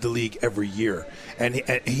 I'd lead the league every year. And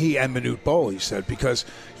he and Manute Bol, he said, because,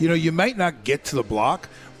 you might not get to the block,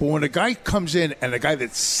 but when a guy comes in and a guy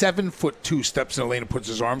that's 7'2" steps in the lane and puts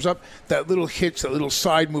his arms up, that little hitch, that little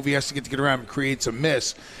side move he has to get around and creates a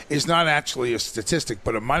miss is not actually a statistic,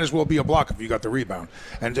 but it might as well be a block if you got the rebound.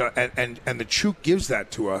 And the Chuk gives that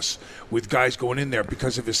to us with guys going in there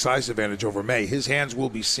because of his size advantage over May. His hands will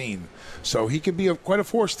be seen, so he could be quite a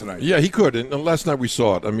force tonight. Yeah, he could. And last night we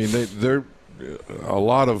saw it. I mean, they're a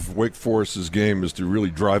lot of Wake Forest's game is to really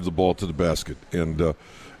drive the ball to the basket, and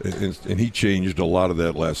he changed a lot of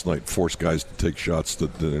that last night. Forced guys to take shots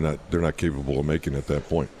that they're not capable of making at that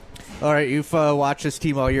point. All right, you've watched this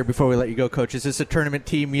team all year. Before we let you go, Coach, is this a tournament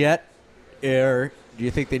team yet, or do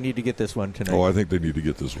you think they need to get this one tonight? Oh, I think they need to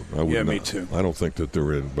get this one. Me too. I don't think that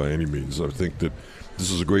they're in by any means. I think that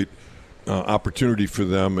this is a great opportunity for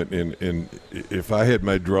them, and if I had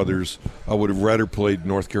my druthers, I would have rather played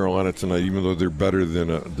North Carolina tonight, even though they're better than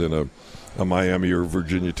a Miami or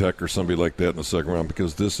Virginia Tech or somebody like that in the second round,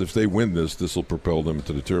 because if they win this will propel them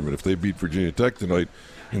into the tournament. If they beat Virginia Tech tonight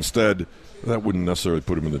instead, that wouldn't necessarily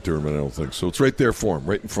put them in the tournament, I don't think. So it's right there for them,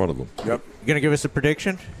 right in front of them. Yep. You going to give us a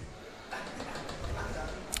prediction?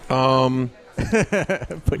 You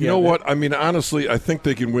know what? I mean, honestly, I think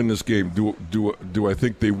they can win this game. Do I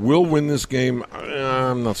think they will win this game?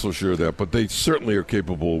 I'm not so sure of that, but they certainly are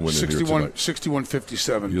capable of winning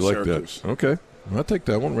 61-57. You like Syracuse. that? Okay. I'll take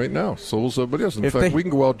that one right now. So will somebody else. In fact, we can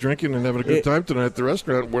go out drinking and having a good time tonight at the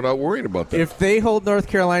restaurant without worrying about that. If they hold North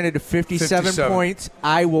Carolina to 57 points,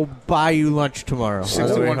 I will buy you lunch tomorrow.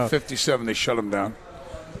 61-57, they shut them down.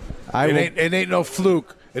 It ain't no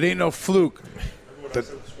fluke. It ain't no fluke.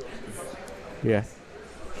 Yeah.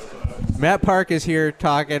 Matt Park is here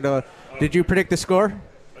talking. Did you predict the score?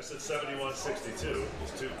 I said 71-62.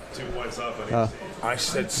 It's two points off on each. I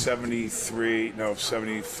said 75.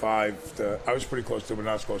 I was pretty close to it, but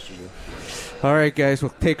not as close as you. All right, guys.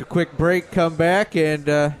 We'll take a quick break, come back, and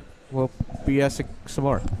we'll BS some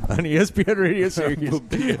more on ESPN Radio Syracuse. We'll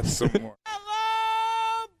BS some more.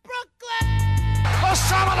 The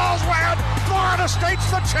Seminoles win! Florida State's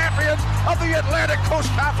the champions of the Atlantic Coast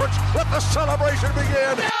Conference. Let the celebration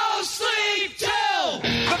begin. No sleep till!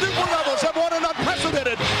 The Newport Rebels have won an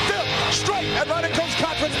unprecedented 5th straight Atlantic Coast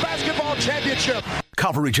Conference basketball championship.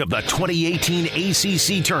 Coverage of the 2018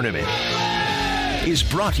 ACC Tournament is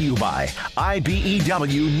brought to you by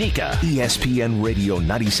IBEW Nika. ESPN Radio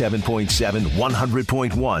 97.7,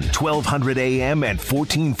 100.1, 1200 AM and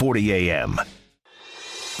 1440 AM.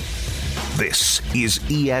 This is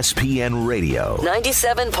ESPN Radio.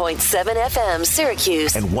 97.7 FM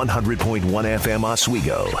Syracuse. And 100.1 FM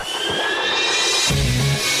Oswego.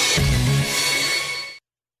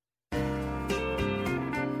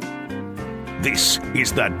 This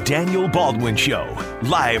is the Daniel Baldwin Show,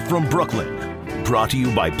 live from Brooklyn. Brought to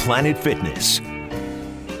you by Planet Fitness.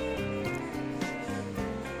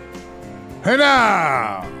 Hey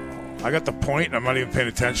now! I got the point, and I'm not even paying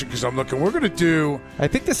attention because I'm looking. We're going to do... I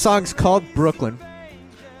think the song's called Brooklyn.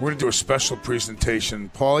 We're going to do a special presentation.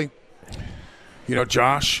 Paulie, you know,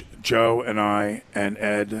 Josh, Joe, and I, and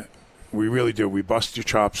Ed, we really do. We bust your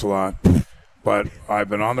chops a lot. But I've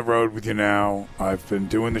been on the road with you now. I've been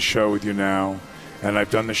doing the show with you now. And I've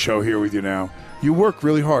done the show here with you now. You work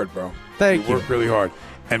really hard, bro. Thank you. You work really hard.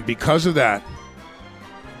 And because of that,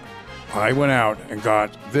 I went out and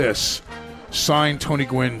got this signed Tony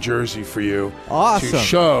Gwynn jersey for you. Awesome. To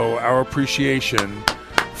show our appreciation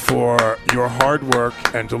for your hard work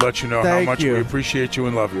and to let you know how much we appreciate you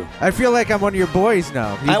and love you. I feel like I'm one of your boys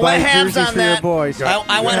now. You I buy went halves jerseys on for that. your boys.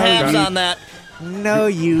 I went halves on that. No,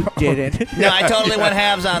 you didn't. No, I totally went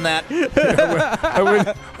halves on that.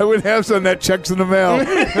 I went halves on that. Checks in the mail.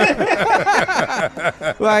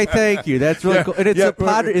 Why, thank you. That's really cool. And it's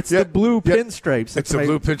the blue pinstripes. It's the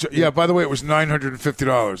blue pinstripe. Yeah, by the way, it was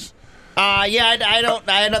 $950. Yeah, I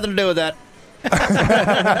had nothing to do with that.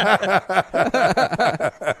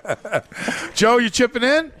 Joe, you chipping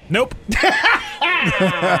in? Nope.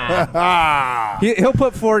 He'll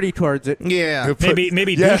put 40 towards it. Yeah.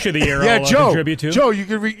 Maybe douche of the year. Yeah, I'll Joe. Contribute to. Joe, you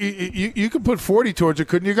could you could put 40 towards it,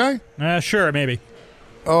 couldn't you, guy? Sure, maybe.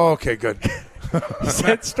 Oh, okay, good. Has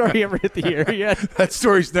that story ever hit the air yet? That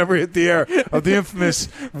story's never hit the air. Of the infamous,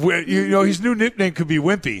 his new nickname could be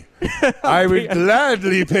Wimpy. I would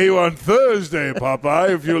gladly pay you on Thursday,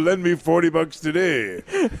 Popeye, if you lend me $40 today.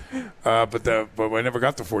 But I never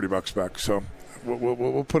got the $40 back, so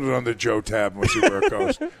we'll put it on the Joe tab and we'll see where it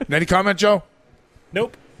goes. Any comment, Joe?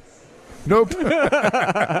 Nope.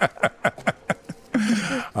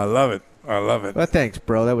 I love it. Well, thanks,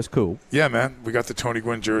 bro. That was cool. Yeah, man. We got the Tony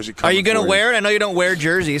Gwynn jersey Are coming. you going to wear it? I know you don't wear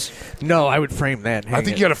jerseys. No, I would frame that. I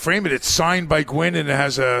think you got to frame it. It's signed by Gwynn and it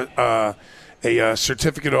has a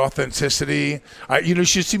certificate of authenticity. You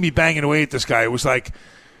should see me banging away at this guy. It was like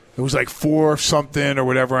 4 something or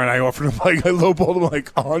whatever, and I offered him I lowballed him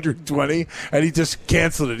like 120, and he just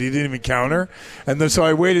canceled it. He didn't even counter, and then so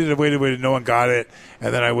I waited. No one got it,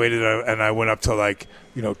 and then I waited, and I went up to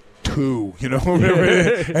 2, whatever,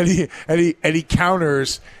 and he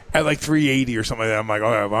counters at like 380 or something like that. I'm like,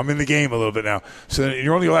 oh, I'm in the game a little bit now. So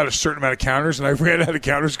you're only allowed a certain amount of counters, and I ran out of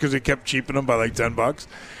counters because they kept cheaping them by like $10.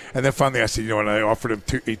 And then finally I said, and I offered him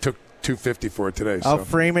he took $250 for it today. I'll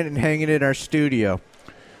frame it and hang it in our studio.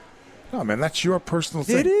 No, man, that's your personal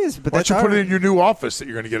thing. It is, but why that's don't you put it in your new office that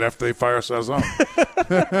you're going to get after they fire Salzone?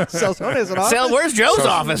 Salzone has an office? Where's Joe's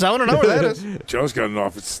office? I want to know where that is. Joe's got an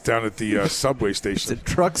office down at the subway station. It's a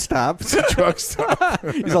truck stop. It's a truck stop.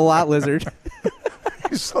 He's a lot lizard.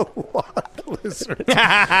 He's a lot lizard. All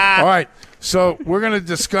right, so we're going to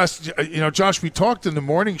discuss, Josh, we talked in the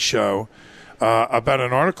morning show about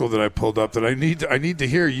an article that I pulled up that I need to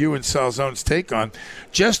hear you and Salzone's take on.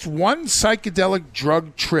 Just one psychedelic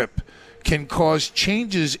drug trip can cause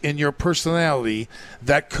changes in your personality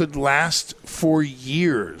that could last for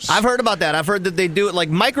years. I've heard about that. I've heard that they do it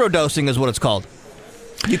like microdosing is what it's called.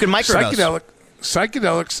 You can microdose.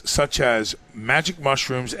 Psychedelics such as magic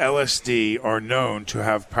mushrooms, LSD, are known to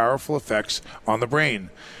have powerful effects on the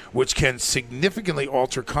brain, which can significantly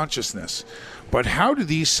alter consciousness. But how do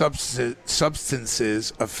these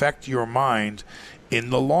substances affect your mind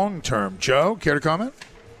in the long term? Joe, care to comment?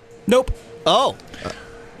 Nope.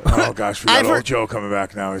 Oh, gosh, we got old Joe coming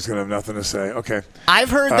back now. He's going to have nothing to say. Okay. I've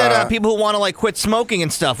heard that people who want to quit smoking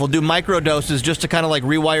and stuff will do microdoses just to kind of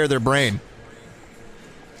rewire their brain.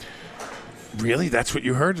 Really? That's what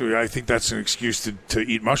you heard? I think that's an excuse to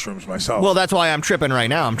eat mushrooms myself. Well, that's why I'm tripping right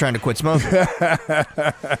now. I'm trying to quit smoking.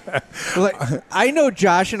 I know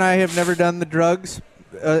Josh and I have never done the drugs,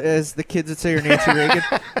 as the kids would say, or Nancy Reagan.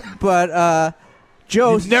 But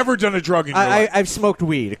Joe's never done a drug in your life. I've smoked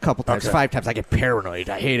weed a couple times, 5 times. I get paranoid.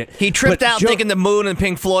 I hate it. He tripped out thinking the moon and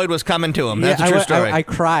Pink Floyd was coming to him. That's a true story. I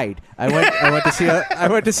cried. I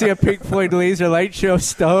went to see a Pink Floyd Laser Light show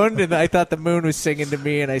stoned, and I thought the moon was singing to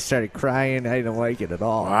me, and I started crying. I didn't like it at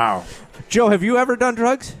all. Wow. Joe, have you ever done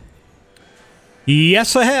drugs?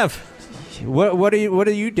 Yes, I have. What are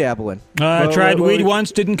you dabbling? I tried weed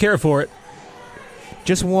once, didn't care for it.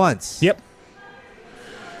 Just once? Yep.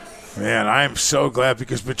 Man, I am so glad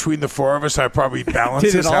because between the 4 of us, I probably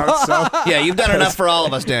balanced this out. Yeah, you've done enough for all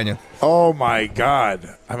of us, Daniel. Oh, my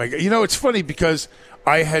God. It's funny because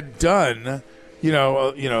I had done,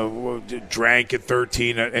 drank at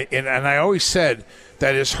 13, and I always said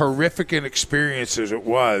that as horrific an experience as it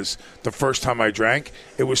was the first time I drank,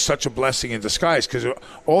 it was such a blessing in disguise because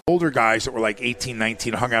all older guys that were like 18,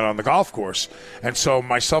 19 hung out on the golf course. And so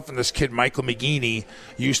myself and this kid, Michael McGeaney,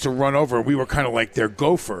 used to run over. We were kind of like their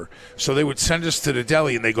gopher. So they would send us to the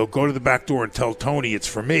deli and they go to the back door and tell Tony it's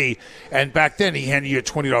for me. And back then he handed you a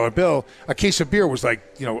 $20 bill. A case of beer was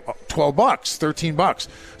like, $12, $13.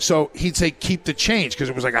 So he'd say, keep the change because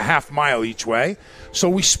it was like a half mile each way. So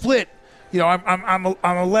we split. I'm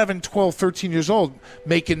 11, 12, 13 years old,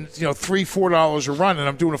 making $3-4 a run, and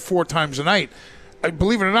I'm doing it 4 times a night.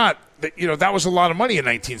 Believe it or not, that was a lot of money in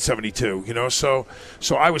 1972. So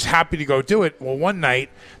I was happy to go do it. Well, one night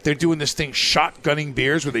they're doing this thing, shotgunning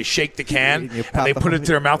beers, where they shake the can and they put it to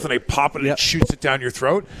their mouth and they pop it and it shoots it down your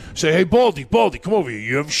throat. Say, hey, Baldy, come over here.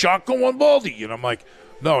 You have a shotgun one, Baldy? And I'm like,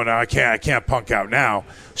 no, I can't punk out now.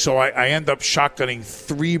 So I end up shotgunning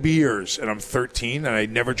 3 beers, and I'm 13, and I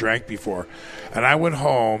never drank before. And I went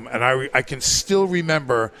home, and I can still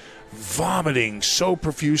remember vomiting so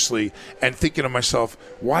profusely and thinking to myself,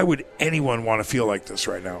 why would anyone want to feel like this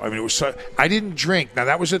right now? I mean, I didn't drink. Now,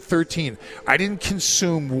 that was at 13. I didn't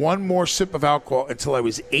consume one more sip of alcohol until I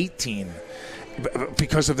was 18.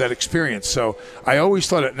 Because of that experience. So I always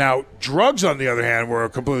thought it. Now, drugs, on the other hand, were a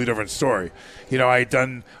completely different story. I had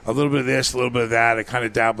done a little bit of this, a little bit of that. I kind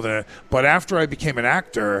of dabbled in it. But after I became an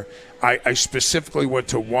actor, I specifically went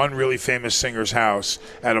to one really famous singer's house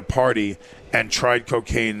at a party and tried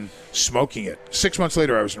cocaine, smoking it. 6 months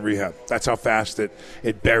later, I was in rehab. That's how fast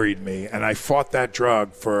it buried me. And I fought that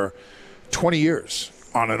drug for 20 years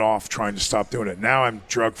on and off, trying to stop doing it. Now I'm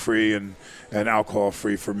drug-free and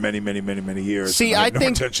alcohol-free for many, many, many, many years. See, I have no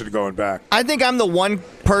intention of going back. I think I'm the one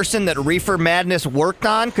person that reefer madness worked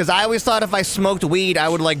on, because I always thought if I smoked weed, I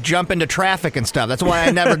would, jump into traffic and stuff. That's why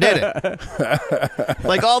I never did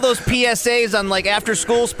it. All those PSAs on,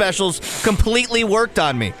 after-school specials completely worked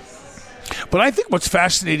on me. But I think what's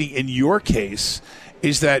fascinating in your case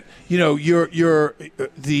is that, you're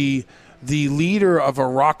the leader of a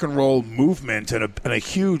rock and roll movement and a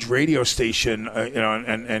huge radio station,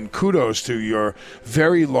 and kudos to your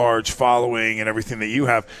very large following and everything that you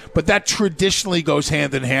have. But that traditionally goes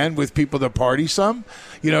hand in hand with people that party some,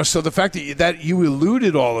 so the fact that you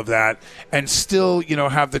eluded all of that and still,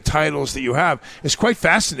 have the titles that you have is quite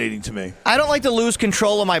fascinating to me. I don't like to lose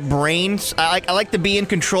control of my brains. I like to be in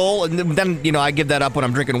control, and then, I give that up when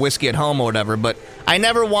I'm drinking whiskey at home or whatever. But I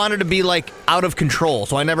never wanted to be, out of control,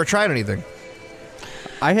 so I never tried anything.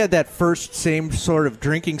 I had that same sort of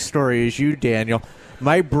drinking story as you, Daniel.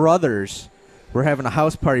 My brothers were having a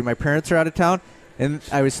house party. My parents are out of town, and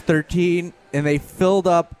I was 13, and they filled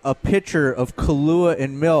up a pitcher of Kahlua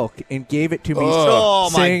and milk and gave it to me. Oh,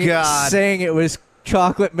 my God. Saying it was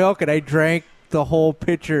chocolate milk, and I drank the whole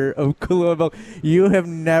pitcher of Kahlua milk. You have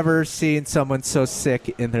never seen someone so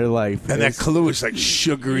sick in their life. And that Kahlua is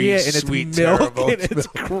sugary, and sweet, it's milk, terrible. And it's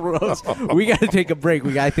gross. We got to take a break.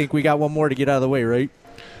 I think we got one more to get out of the way, right?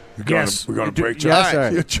 We're going to break, Joe. Yes, all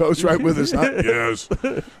right. Joe's right with us, huh? Yes.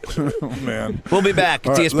 Oh, man. We'll be back.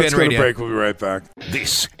 It's ESPN let's Radio. Go to break. We'll be right back.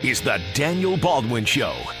 This is the Daniel Baldwin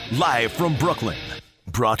Show, live from Brooklyn.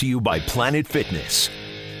 Brought to you by Planet Fitness.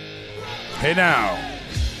 Hey, now.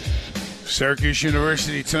 Syracuse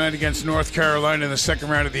University tonight against North Carolina in the second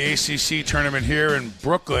round of the ACC Tournament here in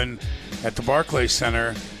Brooklyn at the Barclays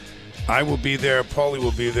Center. I will be there. Paulie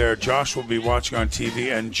will be there. Josh will be watching on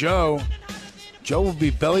TV. And Joe will be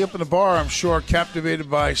belly up in the bar, I'm sure, captivated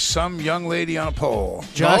by some young lady on a pole.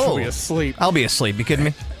 Josh will be asleep. I'll be asleep. You kidding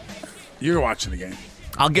me? You're watching the game.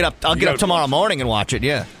 I'll get up tomorrow morning and watch it,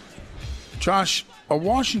 yeah. Josh, a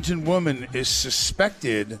Washington woman is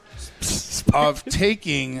suspected of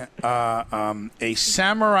taking a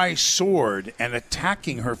samurai sword and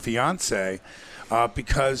attacking her fiancé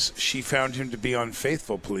because she found him to be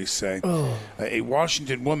unfaithful, police say. A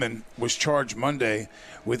Washington woman was charged Monday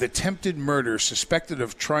with attempted murder, suspected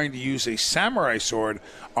of trying to use a samurai sword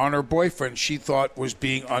on her boyfriend she thought was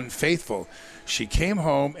being unfaithful. She came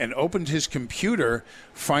home and opened his computer,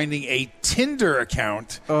 finding a Tinder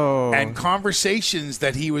account and conversations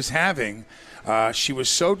that he was having. She was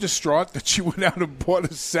so distraught that she went out and bought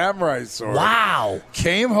a samurai sword. Wow.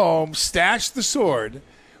 Came home, stashed the sword,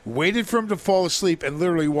 waited for him to fall asleep, and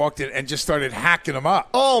literally walked in and just started hacking him up.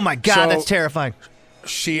 Oh, my God, that's terrifying.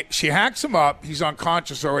 She hacks him up. He's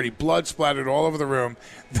unconscious already. Blood splattered all over the room.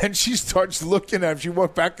 Then she starts looking at him. She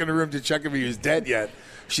walked back in the room to check if he was dead yet.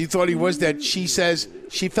 She thought he was dead. She says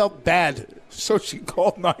she felt bad, so she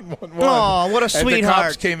called 911. Oh, what a sweetheart. And the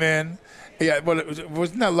cops came in. Yeah,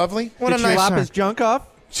 wasn't that lovely? Did she lop his junk off?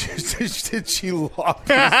 Did she lock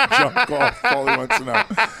his junk off? Paulie wants to know.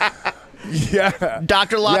 Yeah.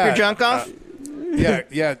 Doctor lock your junk off?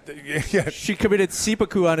 Yeah. She committed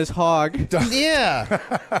seppuku on his hog. Yeah.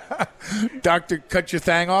 Doctor, cut your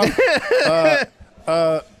thing off.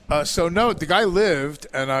 So no, the guy lived,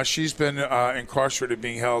 and she's been incarcerated,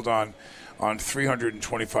 being held on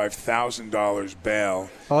 $325,000 bail.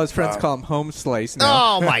 All his friends call him Home Slice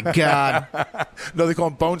now. Oh, my God. No, they call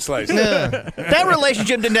him Bone Slice. That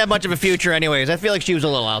relationship didn't have much of a future anyways. I feel like she was a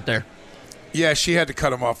little out there. Yeah, she had to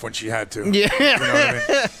cut him off when she had to. Yeah. You know what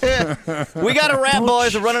I mean? We got to wrap,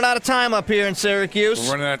 boys. We're running out of time up here in Syracuse.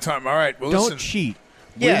 We're running out of time. All right. Well, Don't listen. cheat.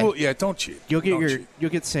 Don't cheat. You'll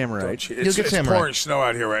get samurai. Don't cheat. It's pouring snow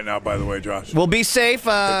out here right now, by the way, Josh. Well, be safe.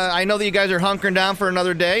 I know that you guys are hunkering down for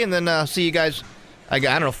another day, and then see you guys. I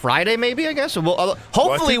don't know, Friday maybe. I guess. So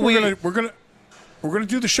hopefully we're gonna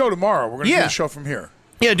do the show tomorrow. We're gonna do the show from here.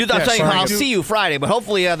 Yeah, dude. I'm saying I'll see you Friday, but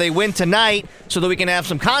hopefully they win tonight so that we can have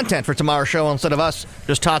some content for tomorrow's show instead of us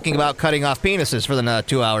just talking about cutting off penises for the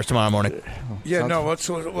 2 hours tomorrow morning. Yeah, no.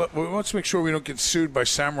 Let's make sure we don't get sued by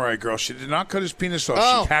Samurai Girl. She did not cut his penis off.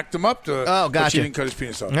 Oh. She hacked him up gotcha. but she didn't cut his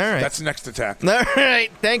penis off. All right. That's the next attack. All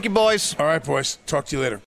right. Thank you, boys. All right, boys. Talk to you later.